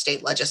about in our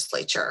state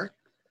legislature,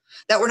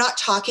 that we're not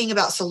talking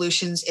about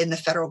solutions in the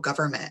federal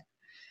government.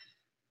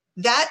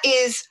 That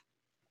is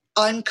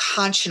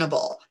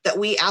unconscionable, that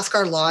we ask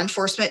our law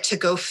enforcement to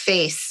go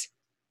face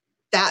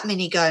that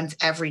many guns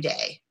every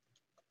day.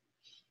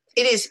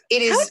 It is a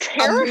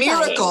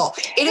miracle.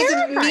 It is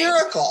a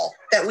miracle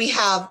that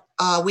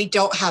we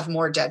don't have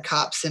more dead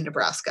cops in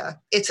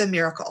Nebraska. It's a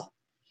miracle.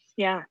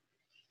 Yeah.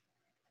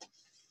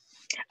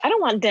 I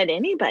don't want dead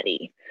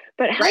anybody,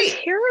 but how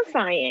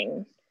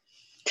terrifying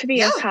to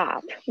be a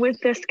cop with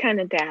this kind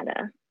of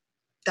data.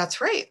 That's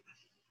right.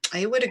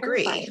 I would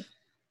agree.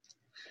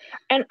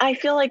 And I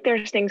feel like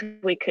there's things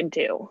we could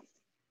do.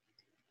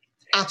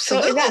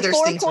 Absolutely, so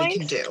there's things we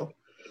can do.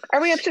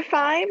 Are we up to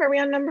 5? Are we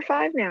on number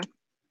 5 now?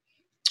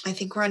 I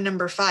think we're on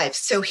number 5.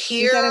 So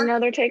here... Is that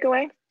another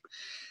takeaway?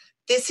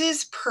 This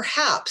is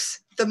perhaps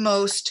the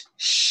most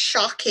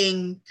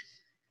shocking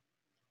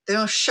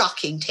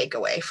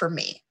takeaway for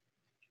me.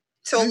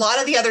 So a lot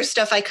of the other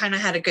stuff, I kind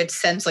of had a good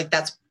sense, like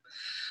that's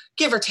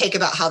give or take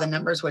about how the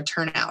numbers would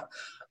turn out.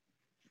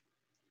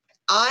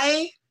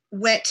 I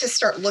went to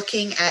start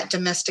looking at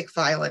domestic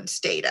violence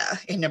data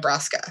in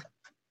Nebraska.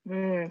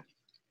 And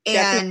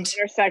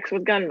intersects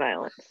with gun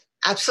violence.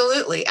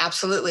 Absolutely.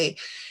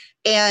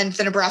 And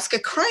the Nebraska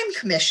Crime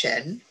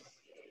Commission,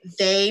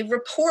 they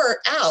report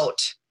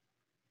out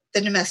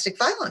the domestic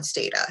violence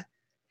data.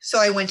 So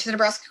I went to the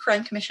Nebraska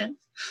Crime Commission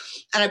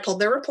and I pulled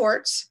their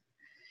reports,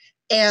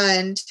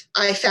 and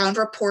I found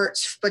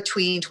reports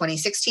between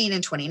 2016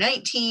 and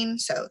 2019.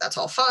 So that's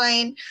all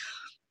fine.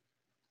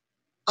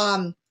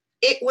 I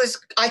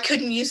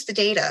couldn't use the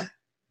data.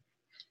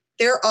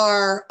 There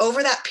are,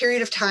 over that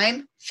period of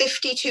time,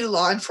 52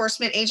 law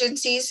enforcement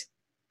agencies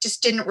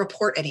just didn't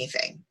report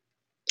anything.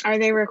 Are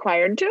they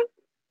required to?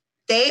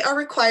 They are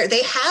required.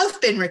 They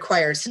have been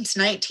required since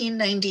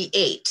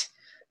 1998.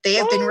 They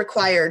have been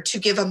required to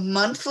give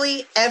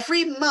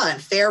every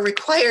month, they are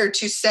required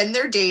to send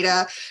their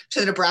data to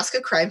the Nebraska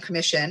Crime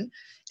Commission,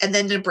 and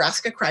then the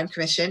Nebraska Crime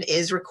Commission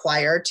is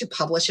required to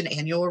publish an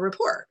annual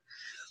report.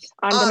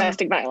 On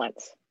domestic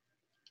violence.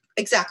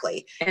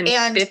 Exactly. And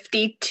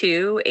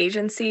 52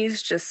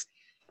 agencies just...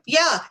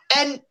 Yeah.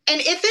 And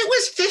if it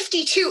was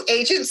 52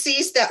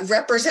 agencies that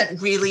represent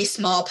really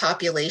small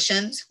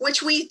populations,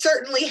 which we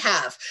certainly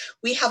have,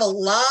 we have a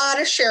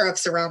lot of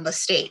sheriffs around the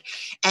state,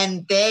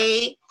 and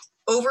they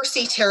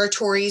oversee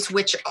territories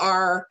which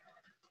are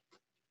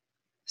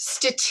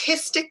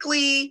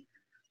statistically,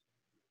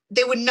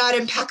 they would not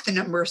impact the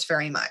numbers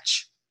very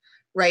much,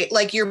 right?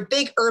 Like your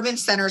big urban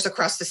centers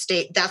across the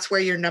state, that's where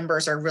your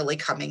numbers are really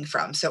coming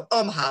from. So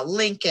Omaha,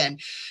 Lincoln,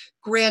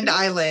 Grand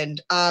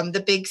Island,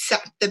 the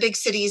big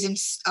cities in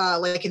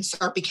like in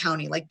Sarpy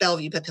County, like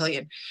Bellevue,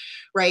 Papillion,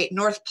 right?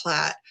 North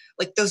Platte,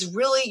 like those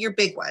really your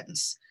big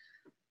ones.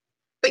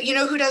 But you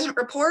know who doesn't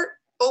report?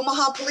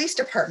 Omaha Police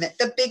Department,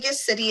 the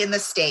biggest city in the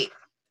state,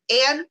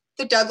 and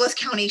the Douglas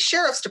County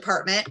Sheriff's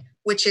Department,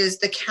 which is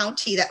the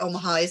county that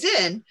Omaha is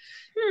in,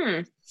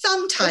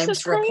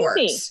 sometimes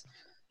reports.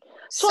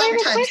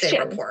 Sometimes they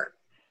report.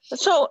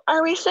 So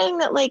are we saying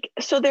that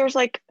there's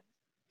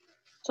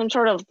some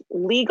sort of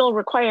legal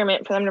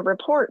requirement for them to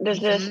report?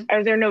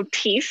 Are there no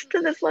teeth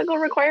to this legal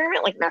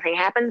requirement? Like nothing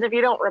happens if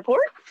you don't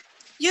report?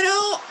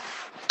 I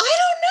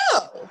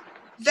don't know.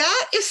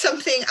 That is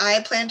something I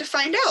plan to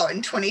find out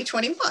in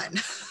 2021.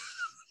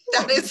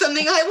 That is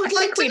something I would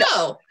like to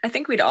know. I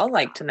think we'd all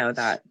like to know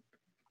that.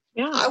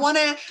 Yeah. I want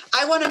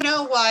to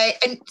know why.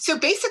 And so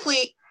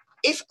basically,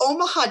 if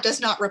Omaha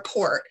does not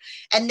report,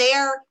 and they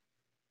are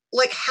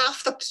like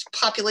half the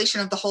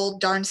population of the whole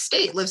darn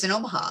state lives in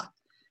Omaha,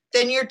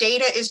 then your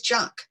data is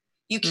junk.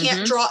 You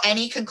can't draw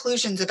any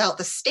conclusions about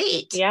the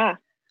state. Yeah.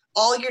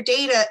 All your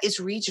data is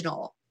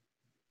regional.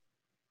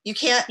 You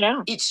can't,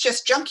 it's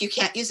just junk. You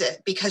can't use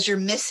it because you're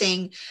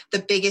missing the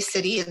biggest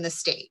city in the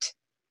state.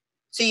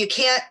 So you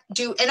can't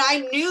and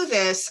I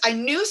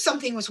knew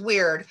something was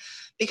weird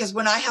because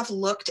when I have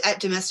looked at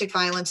domestic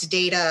violence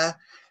data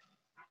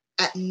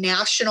at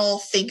national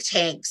think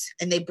tanks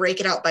and they break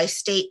it out by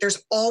state,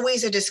 there's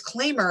always a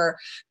disclaimer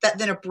that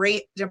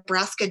the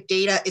Nebraska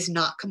data is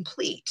not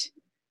complete.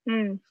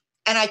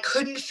 And I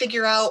couldn't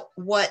figure out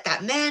what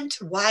that meant,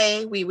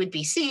 why we would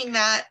be seeing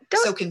that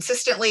so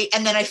consistently.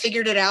 And then I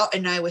figured it out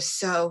and I was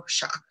so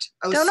shocked.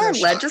 Our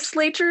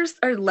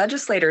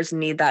legislators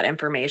need that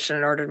information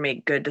in order to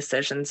make good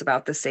decisions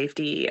about the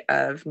safety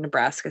of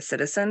Nebraska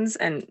citizens?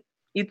 And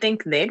you'd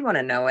think they'd want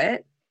to know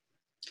it.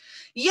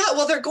 Yeah,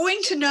 well, they're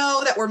going to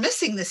know that we're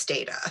missing this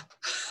data.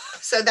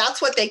 So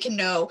that's what they can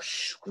know.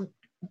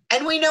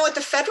 And we know at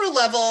the federal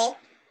level,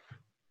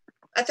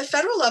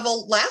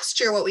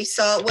 last year, what we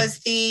saw was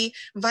the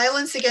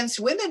Violence Against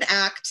Women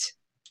Act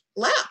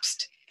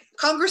lapsed.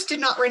 Congress did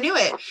not renew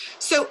it.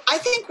 So I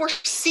think we're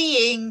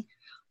seeing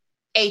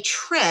a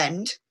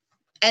trend,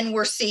 and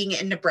we're seeing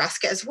it in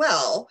Nebraska as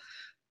well,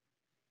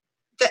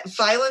 that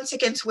violence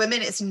against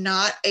women is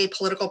not a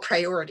political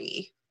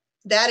priority.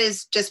 That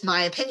is just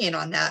my opinion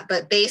on that.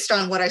 But based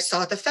on what I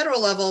saw at the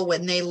federal level,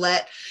 when they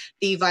let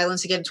the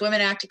Violence Against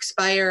Women Act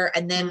expire,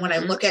 and then when I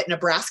look at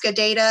Nebraska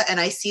data and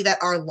I see that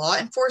our law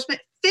enforcement,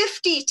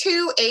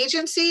 52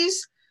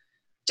 agencies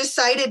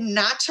decided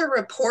not to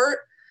report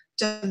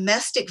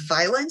domestic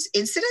violence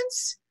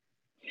incidents.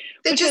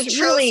 They just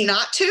chose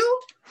not to?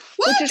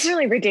 What? Which is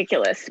really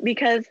ridiculous,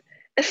 because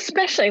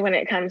especially when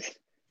it comes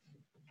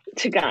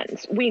to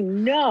guns, we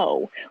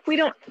know we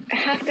don't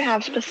have to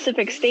have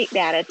specific state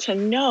data to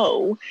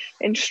know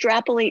and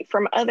extrapolate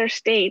from other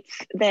states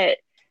that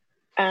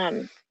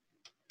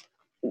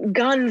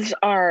guns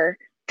are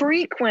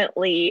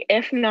frequently,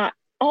 if not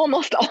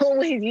almost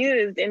always,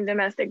 used in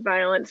domestic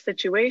violence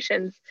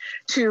situations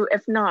to,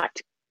 if not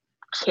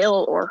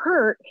kill or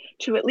hurt,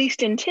 to at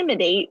least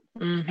intimidate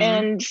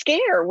and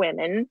scare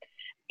women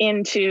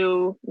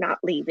into not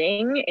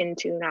leaving,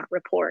 into not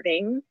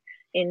reporting,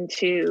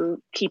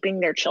 into keeping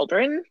their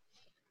children.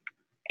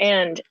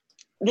 And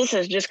this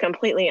is just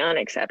completely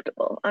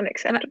unacceptable.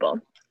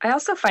 I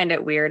also find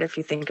it weird, if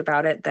you think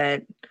about it,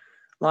 that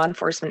law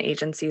enforcement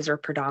agencies are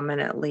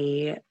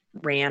predominantly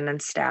ran and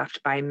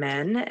staffed by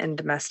men, and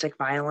domestic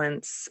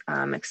violence,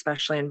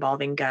 especially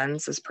involving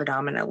guns, is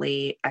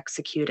predominantly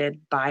executed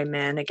by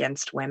men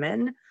against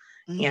women.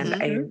 And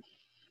I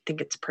think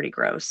it's pretty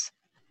gross.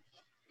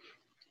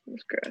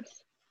 It's gross.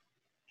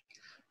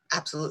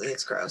 Absolutely,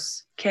 it's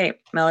gross. Okay,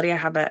 Melody, I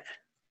have an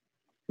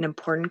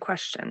important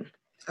question.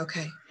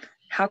 Okay.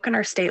 How can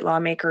our state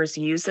lawmakers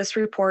use this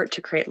report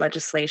to create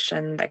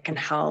legislation that can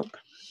help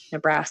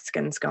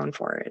Nebraskans going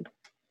forward?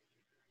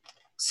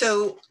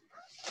 So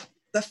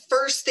the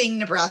first thing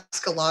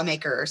Nebraska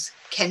lawmakers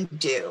can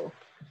do,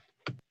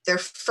 their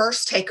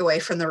first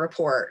takeaway from the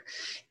report,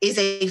 is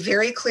a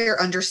very clear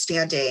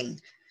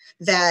understanding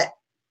that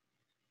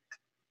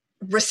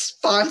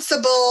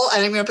responsible,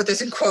 and I'm going to put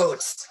this in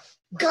quotes,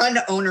 gun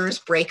owners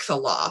break the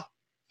law.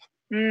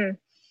 Okay.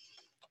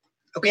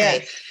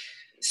 Yes.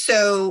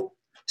 So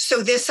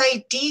this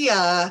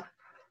idea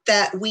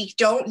that we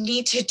don't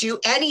need to do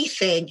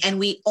anything and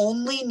we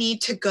only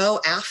need to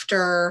go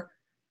after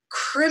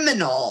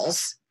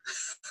criminals,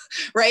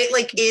 right?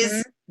 Like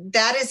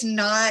that is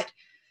not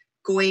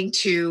going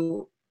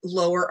to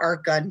lower our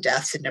gun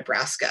deaths in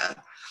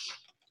Nebraska.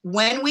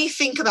 When we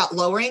think about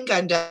lowering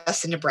gun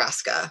deaths in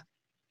Nebraska,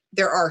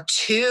 there are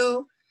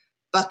two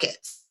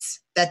buckets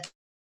that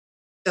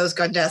those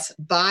gun deaths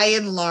by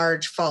and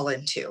large fall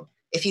into.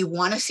 If you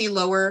want to see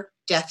lower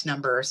death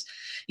numbers,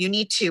 you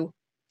need to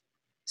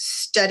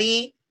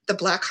study the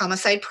Black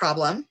homicide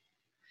problem.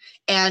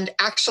 And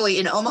actually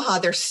in Omaha,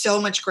 there's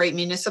so much great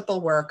municipal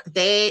work.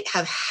 They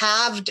have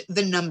halved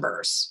the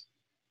numbers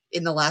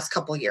in the last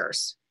couple of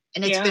years.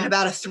 And it's been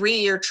about a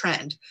 3-year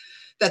trend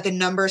that the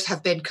numbers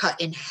have been cut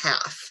in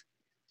half.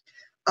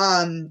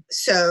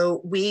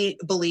 So we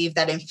believe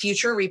that in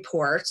future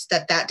reports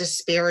that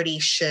disparity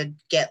should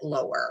get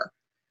lower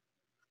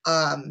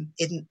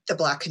in the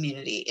Black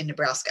community in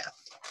Nebraska.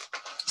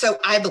 So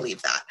I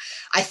believe that.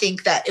 I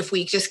think that if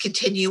we just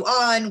continue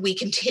on, we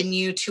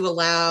continue to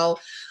allow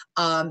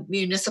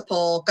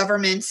municipal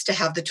governments to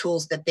have the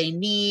tools that they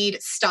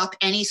need, stop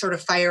any sort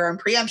of firearm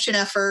preemption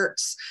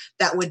efforts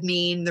that would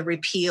mean the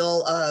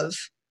repeal of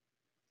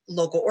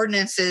local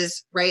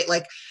ordinances, right?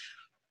 Like,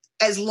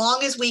 as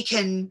long as we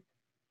can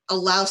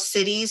allow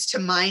cities to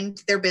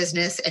mind their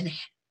business and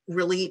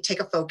really take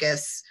a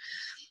focus,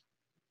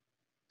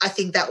 I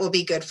think that will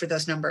be good for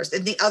those numbers.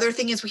 And the other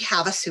thing is we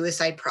have a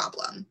suicide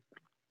problem.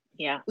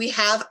 Yeah. We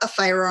have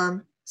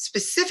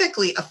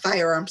specifically a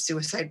firearm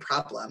suicide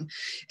problem,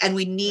 and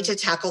we need to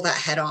tackle that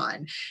head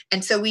on.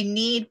 And so we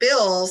need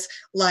bills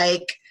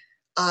like,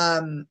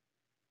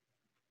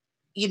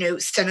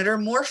 Senator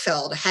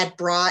Moorfield had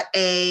brought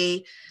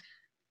a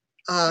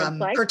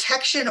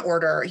protection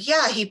order.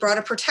 Yeah, he brought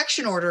a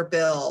protection order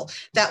bill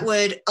that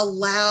would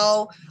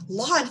allow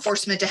law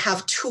enforcement to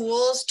have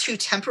tools to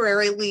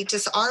temporarily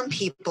disarm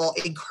people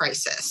in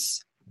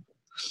crisis.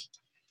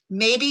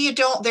 Maybe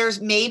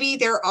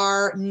there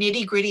are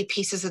nitty-gritty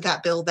pieces of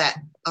that bill that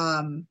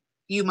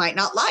you might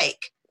not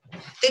like.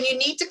 Then you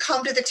need to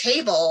come to the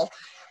table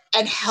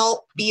and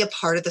help be a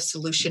part of the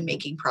solution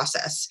making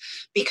process,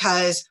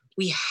 because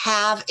we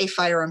have a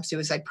firearm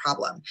suicide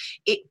problem.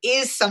 It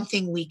is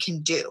something we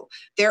can do.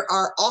 There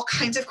are all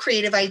kinds of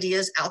creative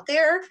ideas out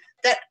there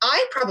that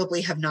I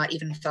probably have not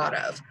even thought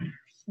of.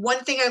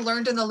 One thing I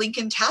learned in the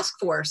Lincoln Task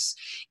Force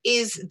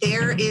is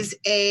there is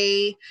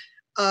a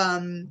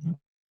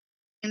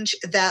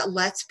that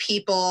lets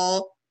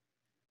people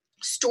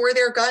store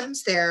their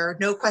guns there,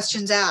 no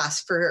questions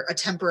asked, for a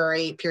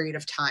temporary period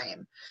of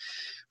time.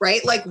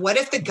 Right? Like, what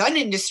if the gun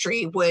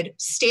industry would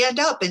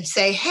stand up and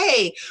say,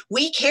 hey,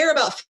 we care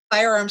about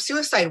firearm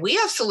suicide. We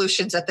have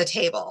solutions at the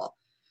table.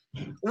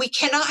 We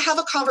cannot have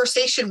a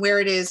conversation where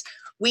it is,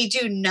 we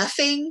do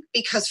nothing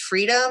because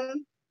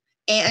freedom,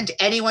 and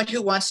anyone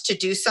who wants to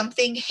do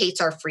something hates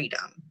our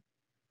freedom.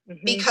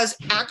 Mm-hmm. Because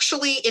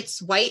actually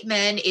it's white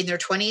men in their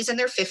 20s and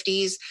their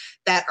 50s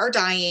that are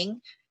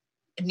dying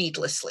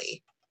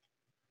needlessly.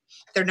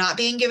 They're not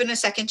being given a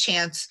second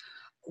chance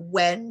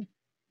when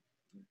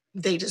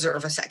they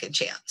deserve a second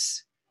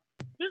chance.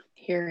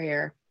 Hear,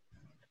 hear.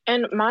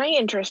 And my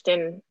interest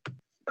in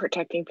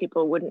protecting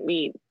people wouldn't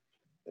be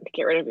to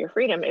get rid of your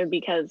freedom. It would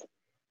be because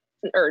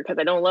I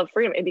don't love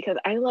freedom. It's because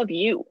I love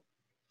you.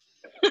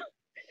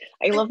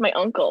 I love my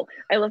uncle.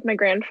 I love my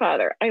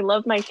grandfather. I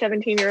love my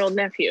 17-year-old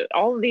nephew.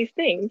 All of these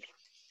things,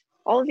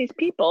 all of these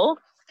people.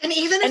 And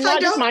even if and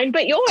not just mine,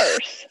 but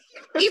yours.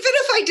 Even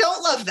if I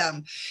don't love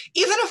them,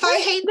 even if I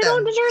hate them,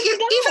 don't deserve to die.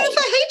 Even if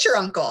I hate your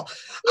uncle,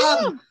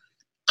 Yeah.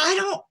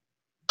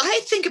 I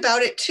think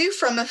about it too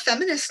from a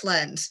feminist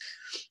lens.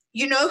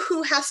 You know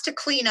who has to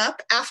clean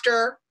up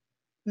after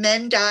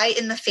men die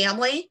in the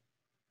family?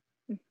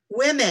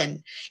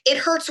 Women. It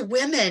hurts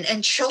women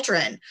and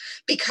children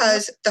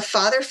because the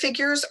father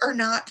figures are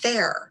not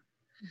there.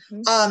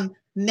 Mm-hmm.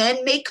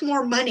 Men make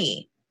more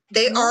money.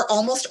 They are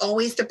almost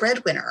always the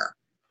breadwinner.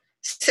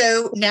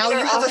 So now you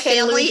have a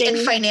family and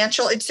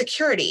financial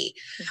insecurity.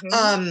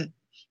 Mm-hmm.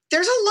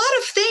 There's a lot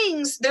of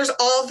things. There's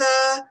all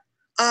the,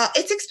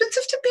 it's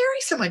expensive to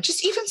bury someone.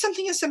 Just even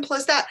something as simple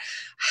as that.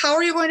 How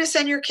are you going to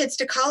send your kids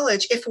to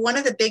college if one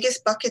of the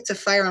biggest buckets of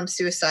firearm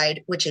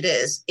suicide, which it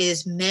is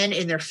men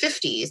in their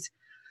 50s?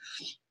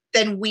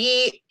 Then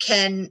we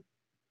can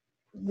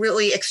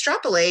really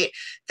extrapolate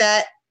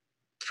that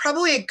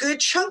probably a good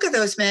chunk of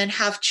those men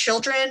have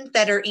children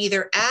that are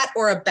either at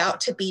or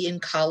about to be in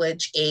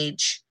college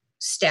age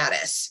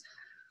status.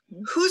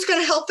 Who's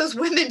going to help those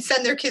women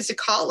send their kids to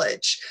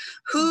college?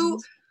 So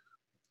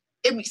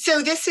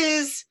this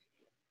is,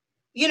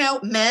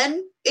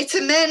 men, it's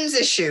a men's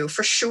issue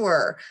for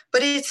sure,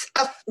 but it's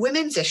a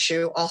women's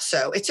issue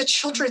also. It's a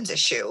children's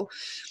issue.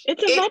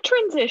 It's a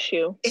veterans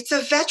issue. It's a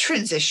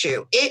veterans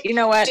issue. It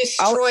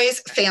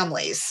destroys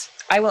families.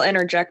 I will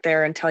interject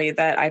there and tell you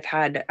that I've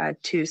had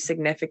two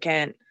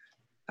significant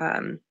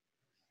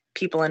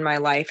people in my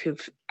life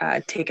who've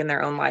taken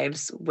their own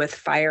lives with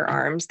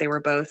firearms. They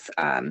were both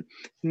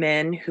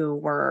men who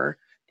were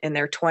in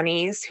their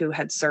 20s who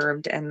had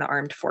served in the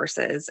armed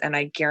forces. And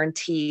I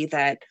guarantee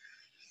that,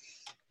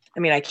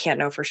 I can't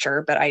know for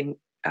sure, but I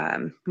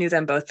knew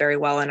them both very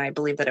well. And I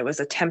believe that it was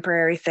a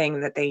temporary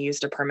thing that they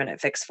used a permanent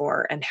fix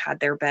for. And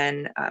had there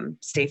been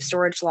safe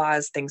storage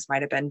laws, things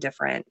might have been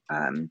different.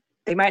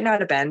 They might not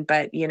have been,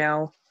 but,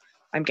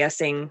 I'm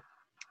guessing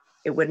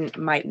it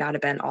might not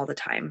have been all the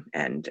time.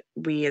 And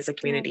we as a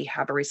community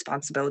have a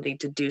responsibility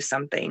to do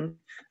something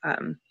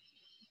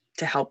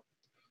to help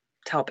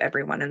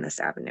everyone in this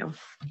avenue.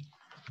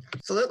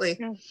 Absolutely.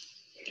 Yeah.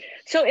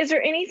 So is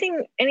there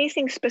anything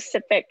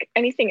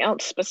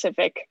else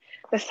specific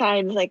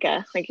besides like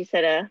you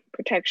said, a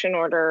protection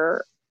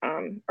order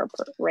or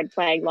red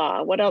flag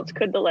law? What else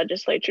could the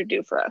legislature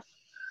do for us?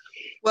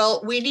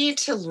 Well, we need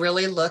to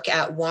really look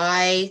at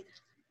why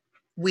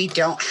we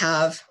don't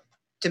have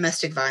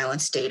domestic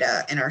violence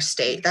data in our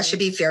state. That should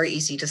be very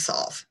easy to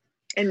solve.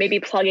 And maybe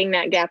plugging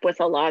that gap with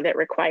a law that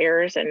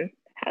requires and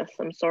has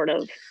some sort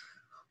of...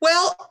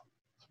 Well,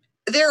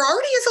 there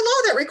already is a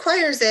law that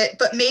requires it,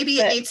 but maybe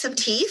it needs some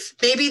teeth.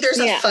 Maybe there's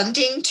a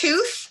funding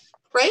tooth,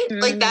 right?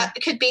 Mm-hmm. Like that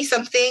could be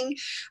something,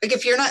 like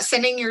if you're not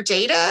sending your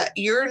data,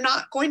 you're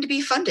not going to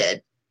be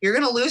funded. You're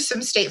going to lose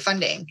some state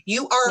funding.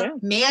 You are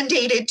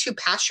mandated to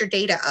pass your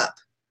data up.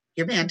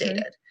 You're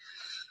mandated.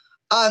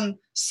 Mm-hmm.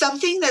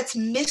 Something that's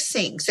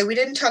missing. So we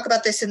didn't talk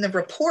about this in the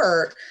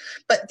report,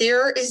 but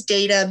there is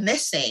data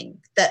missing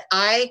that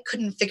I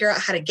couldn't figure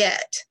out how to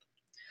get.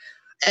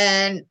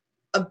 And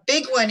a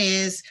big one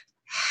is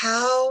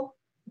how,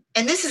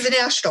 and this is a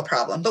national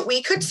problem, but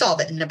we could solve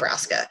it in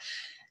Nebraska.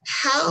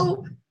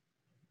 How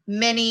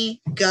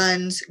many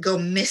guns go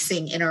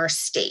missing in our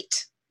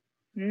state?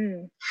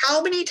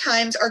 How many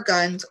times are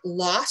guns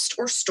lost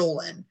or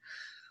stolen?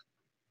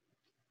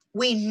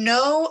 We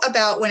know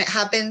about when it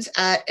happens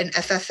at an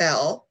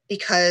FFL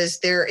because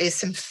there is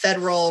some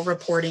federal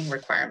reporting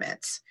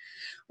requirements.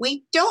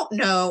 We don't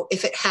know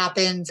if it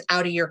happens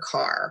out of your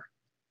car,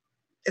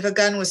 if a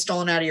gun was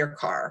stolen out of your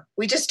car.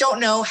 We just don't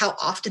know how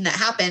often that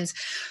happens.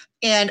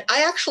 And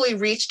I actually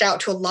reached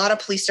out to a lot of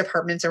police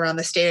departments around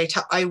the state.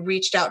 I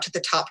reached out to the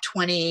top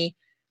 20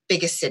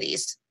 biggest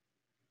cities.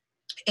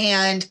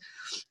 And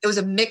it was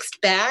a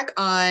mixed bag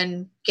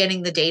on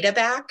getting the data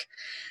back.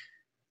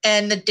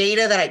 And the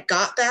data that I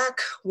got back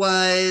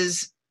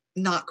was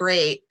not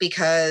great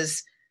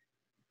because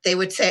they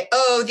would say,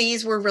 oh,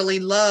 these were really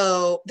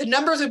low. The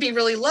numbers would be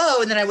really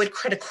low. And then I would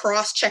try to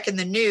cross check in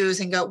the news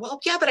and go, well,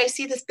 yeah, but I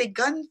see this big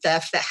gun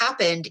theft that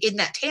happened in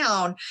that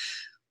town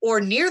or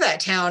near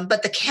that town,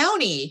 but the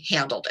county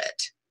handled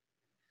it.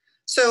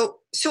 So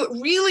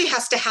it really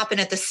has to happen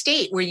at the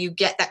state where you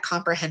get that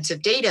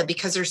comprehensive data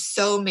because there's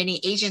so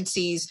many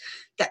agencies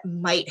that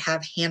might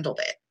have handled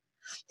it.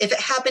 If it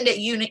happened at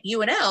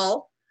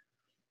UNL,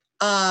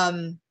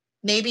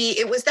 maybe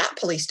it was that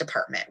police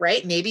department,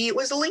 right? Maybe it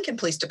was the Lincoln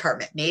Police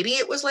Department. Maybe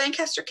it was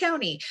Lancaster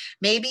County.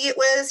 Maybe it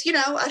was,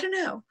 I don't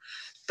know.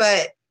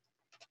 But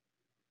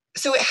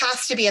so it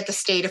has to be at the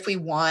state if we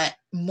want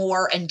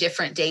more and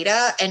different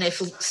data. And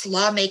if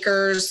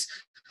lawmakers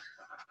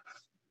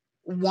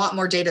want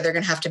more data, they're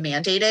going to have to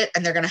mandate it,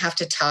 and they're going to have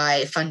to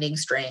tie funding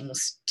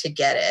strings to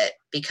get it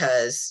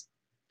because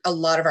a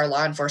lot of our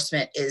law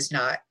enforcement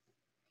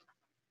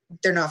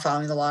they're not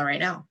following the law right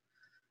now.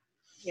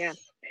 Yeah.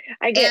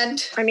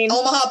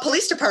 Omaha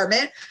Police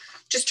Department,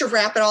 just to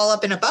wrap it all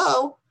up in a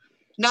bow,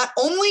 not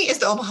only is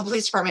the Omaha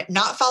Police Department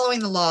not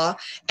following the law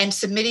and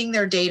submitting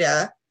their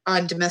data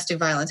on domestic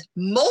violence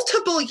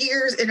multiple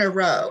years in a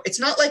row. It's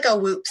not like a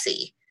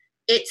whoopsie.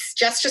 It's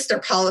just their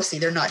policy.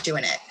 They're not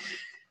doing it.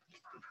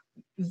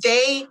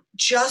 They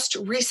just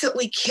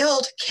recently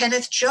killed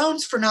Kenneth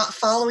Jones for not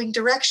following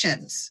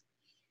directions.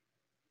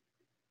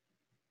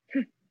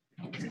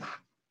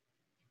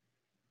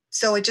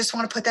 So I just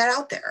want to put that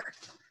out there.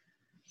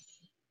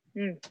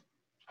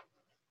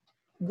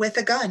 With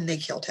a gun, they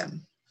killed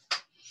him.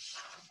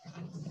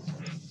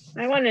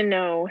 I want to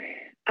know.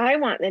 I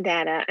want the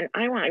data, and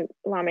I want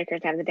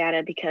lawmakers to have the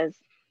data because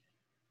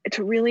it's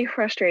really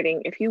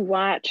frustrating if you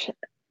watch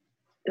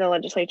the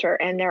legislature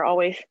and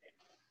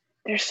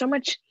there's so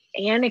much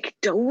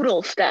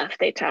anecdotal stuff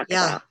they talk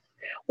about.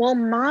 Well,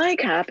 my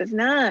cop is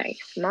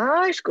nice.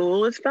 My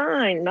school is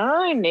fine.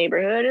 My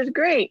neighborhood is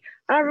great.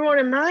 Everyone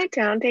in my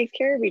town takes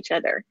care of each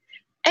other.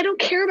 I don't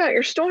care about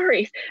your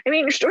stories. I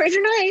mean, your stories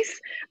are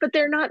nice, but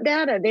they're not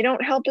data. They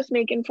don't help us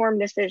make informed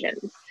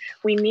decisions.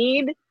 We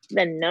need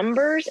the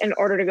numbers in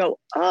order to go,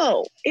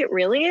 oh, it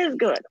really is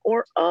good,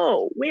 or,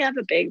 oh, we have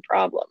a big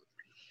problem.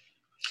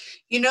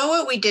 You know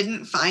what we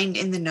didn't find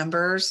in the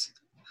numbers?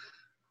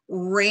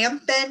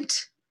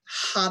 Rampant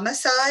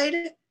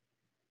homicide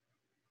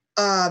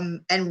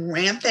and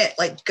rampant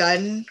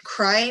gun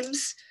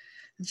crimes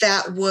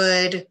that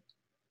would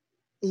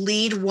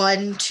lead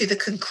one to the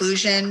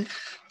conclusion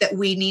that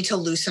we need to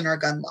loosen our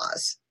gun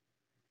laws.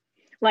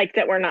 Like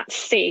that we're not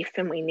safe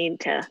and we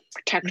need to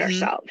protect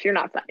ourselves. You're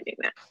not finding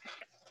that.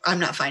 I'm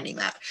not finding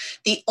that.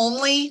 The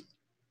only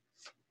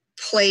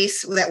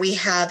place that we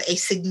have a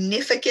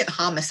significant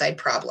homicide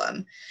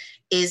problem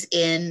is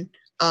in,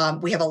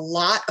 we have a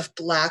lot of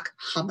Black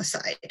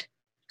homicide.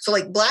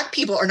 So Black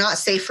people are not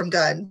safe from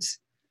guns,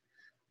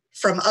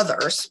 from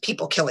others,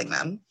 people killing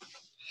them.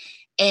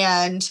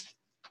 And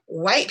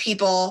white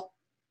people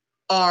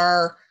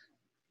are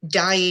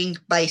dying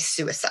by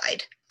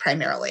suicide,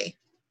 primarily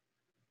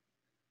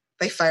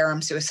by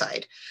firearm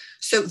suicide.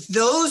 So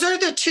those are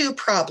the two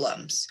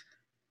problems.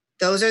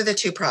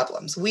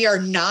 We are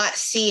not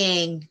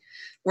seeing,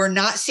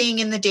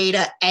 in the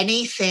data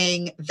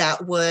anything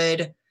that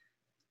would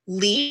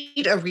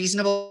lead a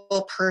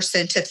reasonable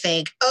person to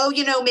think, oh,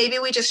 maybe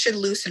we just should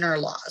loosen our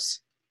laws.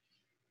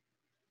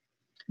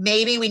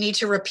 Maybe we need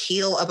to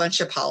repeal a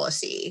bunch of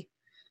policy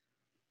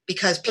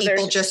because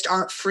people just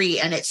aren't free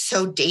and it's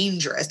so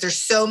dangerous. There's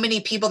so many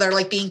people that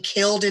are being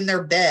killed in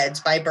their beds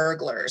by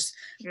burglars.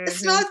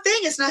 It's not a thing.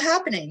 It's not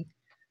happening.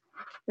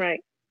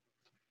 Right.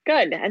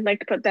 Good. I'd like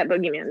to put that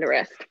boogeyman to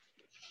rest.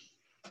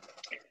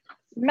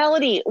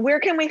 Melody,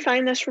 where can we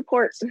find this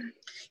report?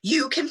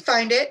 You can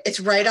find it. It's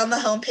right on the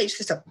homepage.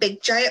 There's a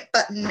big giant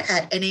button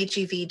at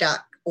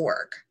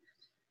nagev.org.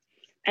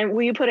 And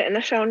will you put it in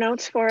the show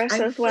notes for us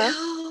as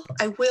well?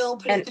 I will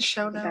put it in the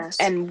show notes.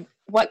 And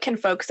what can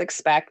folks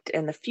expect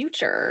in the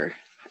future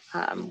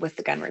with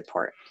the gun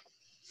report?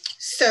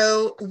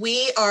 So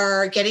we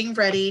are getting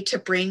ready to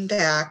bring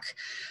back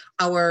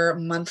our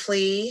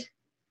monthly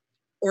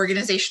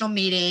organizational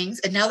meetings.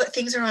 And now that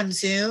things are on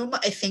Zoom,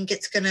 I think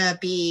it's going to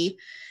be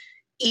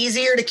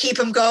easier to keep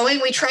them going.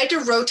 We tried to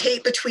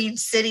rotate between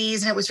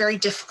cities and it was very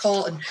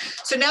difficult. And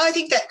so now I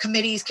think that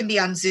committees can be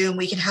on Zoom.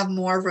 We can have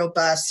more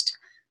robust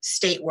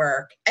state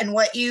work. And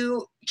what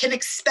you can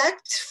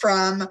expect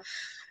from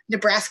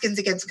Nebraskans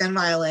Against Gun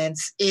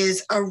Violence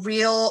is a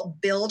real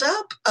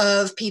buildup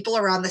of people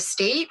around the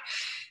state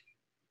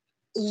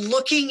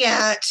looking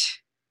at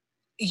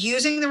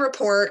using the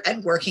report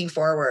and working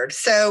forward.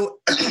 So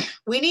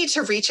we need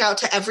to reach out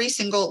to every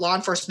single law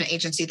enforcement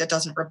agency that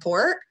doesn't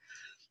report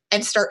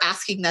and start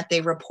asking that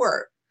they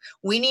report.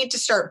 We need to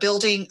start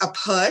building a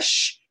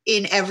push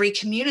in every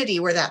community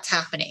where that's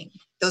happening.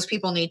 Those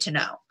people need to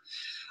know.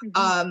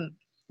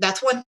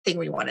 That's one thing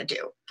we want to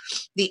do.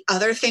 The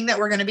other thing that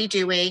we're going to be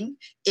doing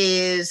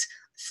is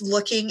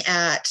looking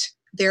at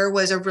there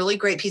was a really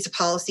great piece of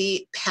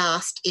policy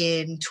passed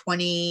in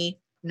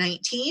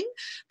 2019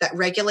 that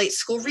regulates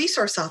school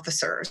resource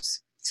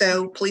officers.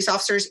 So police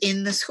officers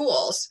in the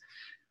schools.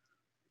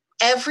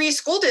 Every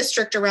school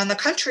district around the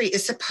country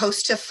is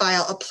supposed to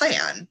file a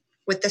plan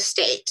with the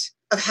state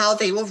of how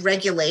they will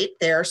regulate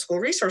their school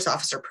resource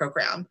officer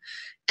program.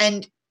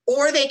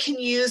 Or they can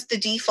use the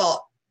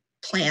default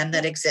plan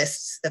that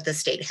exists that the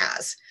state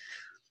has.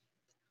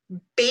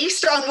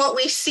 Based on what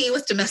we see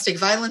with domestic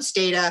violence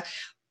data,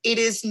 it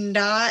is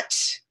not,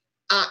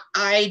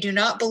 I do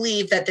not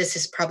believe that this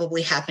is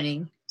probably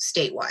happening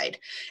statewide.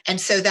 And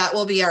so that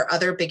will be our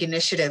other big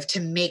initiative to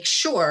make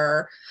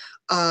sure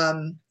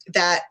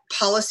that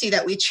policy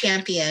that we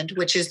championed,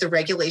 which is the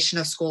regulation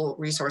of school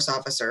resource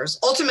officers.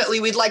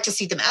 Ultimately, we'd like to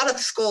see them out of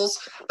the schools,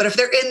 but if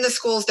they're in the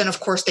schools, then of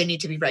course they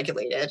need to be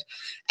regulated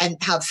and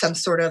have some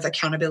sort of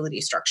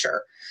accountability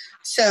structure.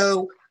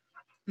 So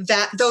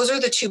those are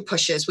the two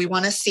pushes. We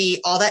want to see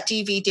all that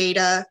DV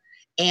data,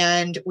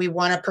 and we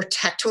want to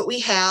protect what we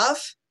have.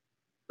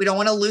 We don't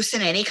want to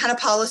loosen any kind of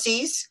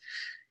policies.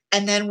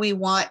 And then we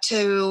want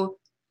to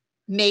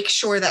make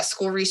sure that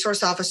school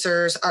resource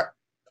officers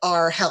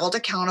are held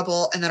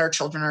accountable and that our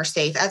children are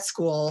safe at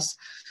schools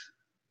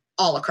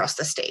all across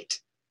the state.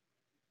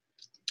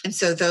 And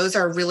so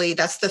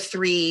that's the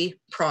 3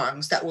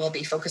 prongs that we'll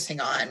be focusing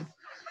on.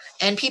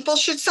 And people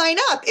should sign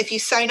up. If you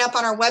sign up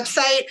on our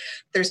website,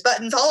 there's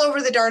buttons all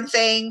over the darn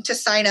thing to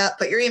sign up.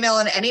 Put your email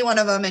in any one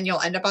of them and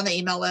you'll end up on the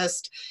email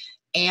list.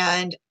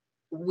 And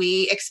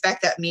we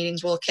expect that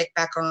meetings will kick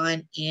back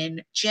on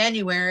in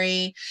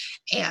January,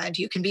 and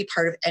you can be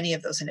part of any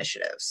of those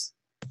initiatives.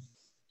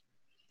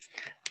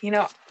 You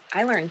know,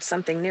 I learned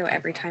something new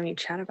every time you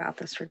chat about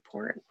this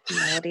report,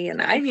 Melody,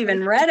 and I've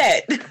even read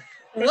it.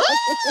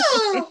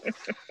 Whoa!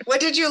 What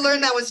did you learn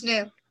that was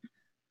new?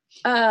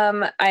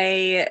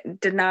 I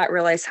did not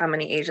realize how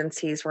many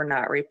agencies were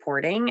not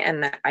reporting,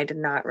 and I did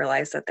not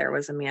realize that there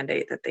was a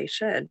mandate that they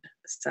should.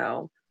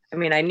 So, I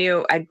mean, I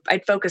knew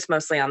I'd focus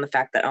mostly on the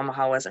fact that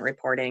Omaha wasn't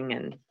reporting,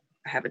 and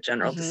I have a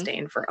general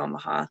disdain for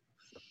Omaha.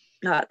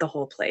 Not the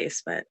whole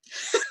place, but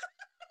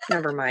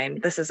never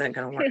mind. This isn't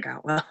going to work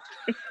out well.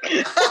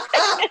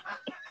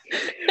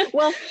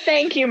 Well,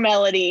 thank you,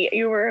 Melody.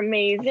 You were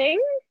amazing.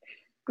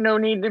 No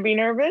need to be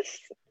nervous.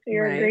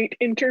 You're a great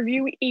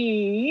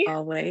interviewee.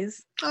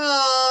 Always.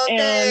 Oh,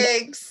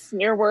 thanks.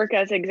 Your work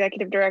as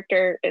executive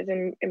director is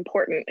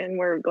important, and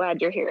we're glad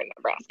you're here in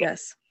Nebraska.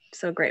 Yes,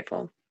 so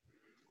grateful.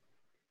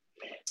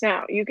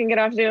 Now, you can get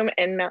off Zoom,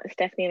 and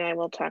Stephanie and I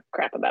will talk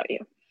crap about you.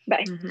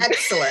 Bye. Mm-hmm.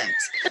 Excellent.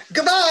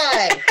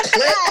 Goodbye.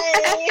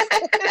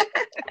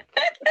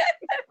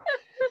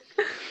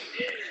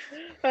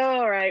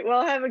 All right.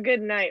 Well, have a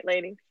good night,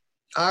 ladies.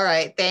 All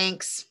right.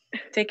 Thanks.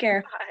 Take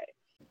care. Bye.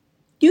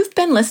 You've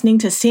been listening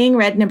to Seeing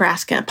Red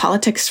Nebraska,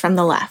 Politics from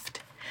the Left.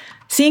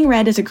 Seeing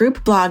Red is a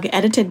group blog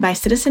edited by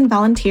citizen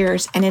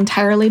volunteers and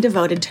entirely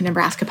devoted to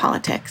Nebraska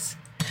politics.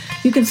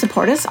 You can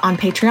support us on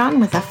Patreon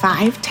with a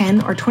 $5,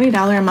 $10, or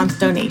 $20 a month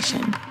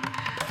donation.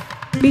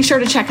 Be sure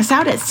to check us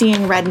out at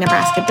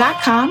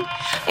seeingrednebraska.com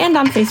and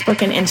on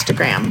Facebook and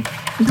Instagram.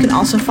 You can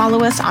also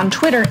follow us on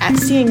Twitter at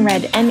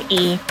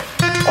SeeingRedNE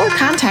or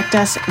contact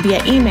us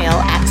via email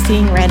at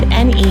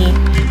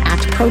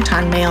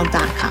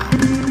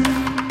seeingredne@protonmail.com.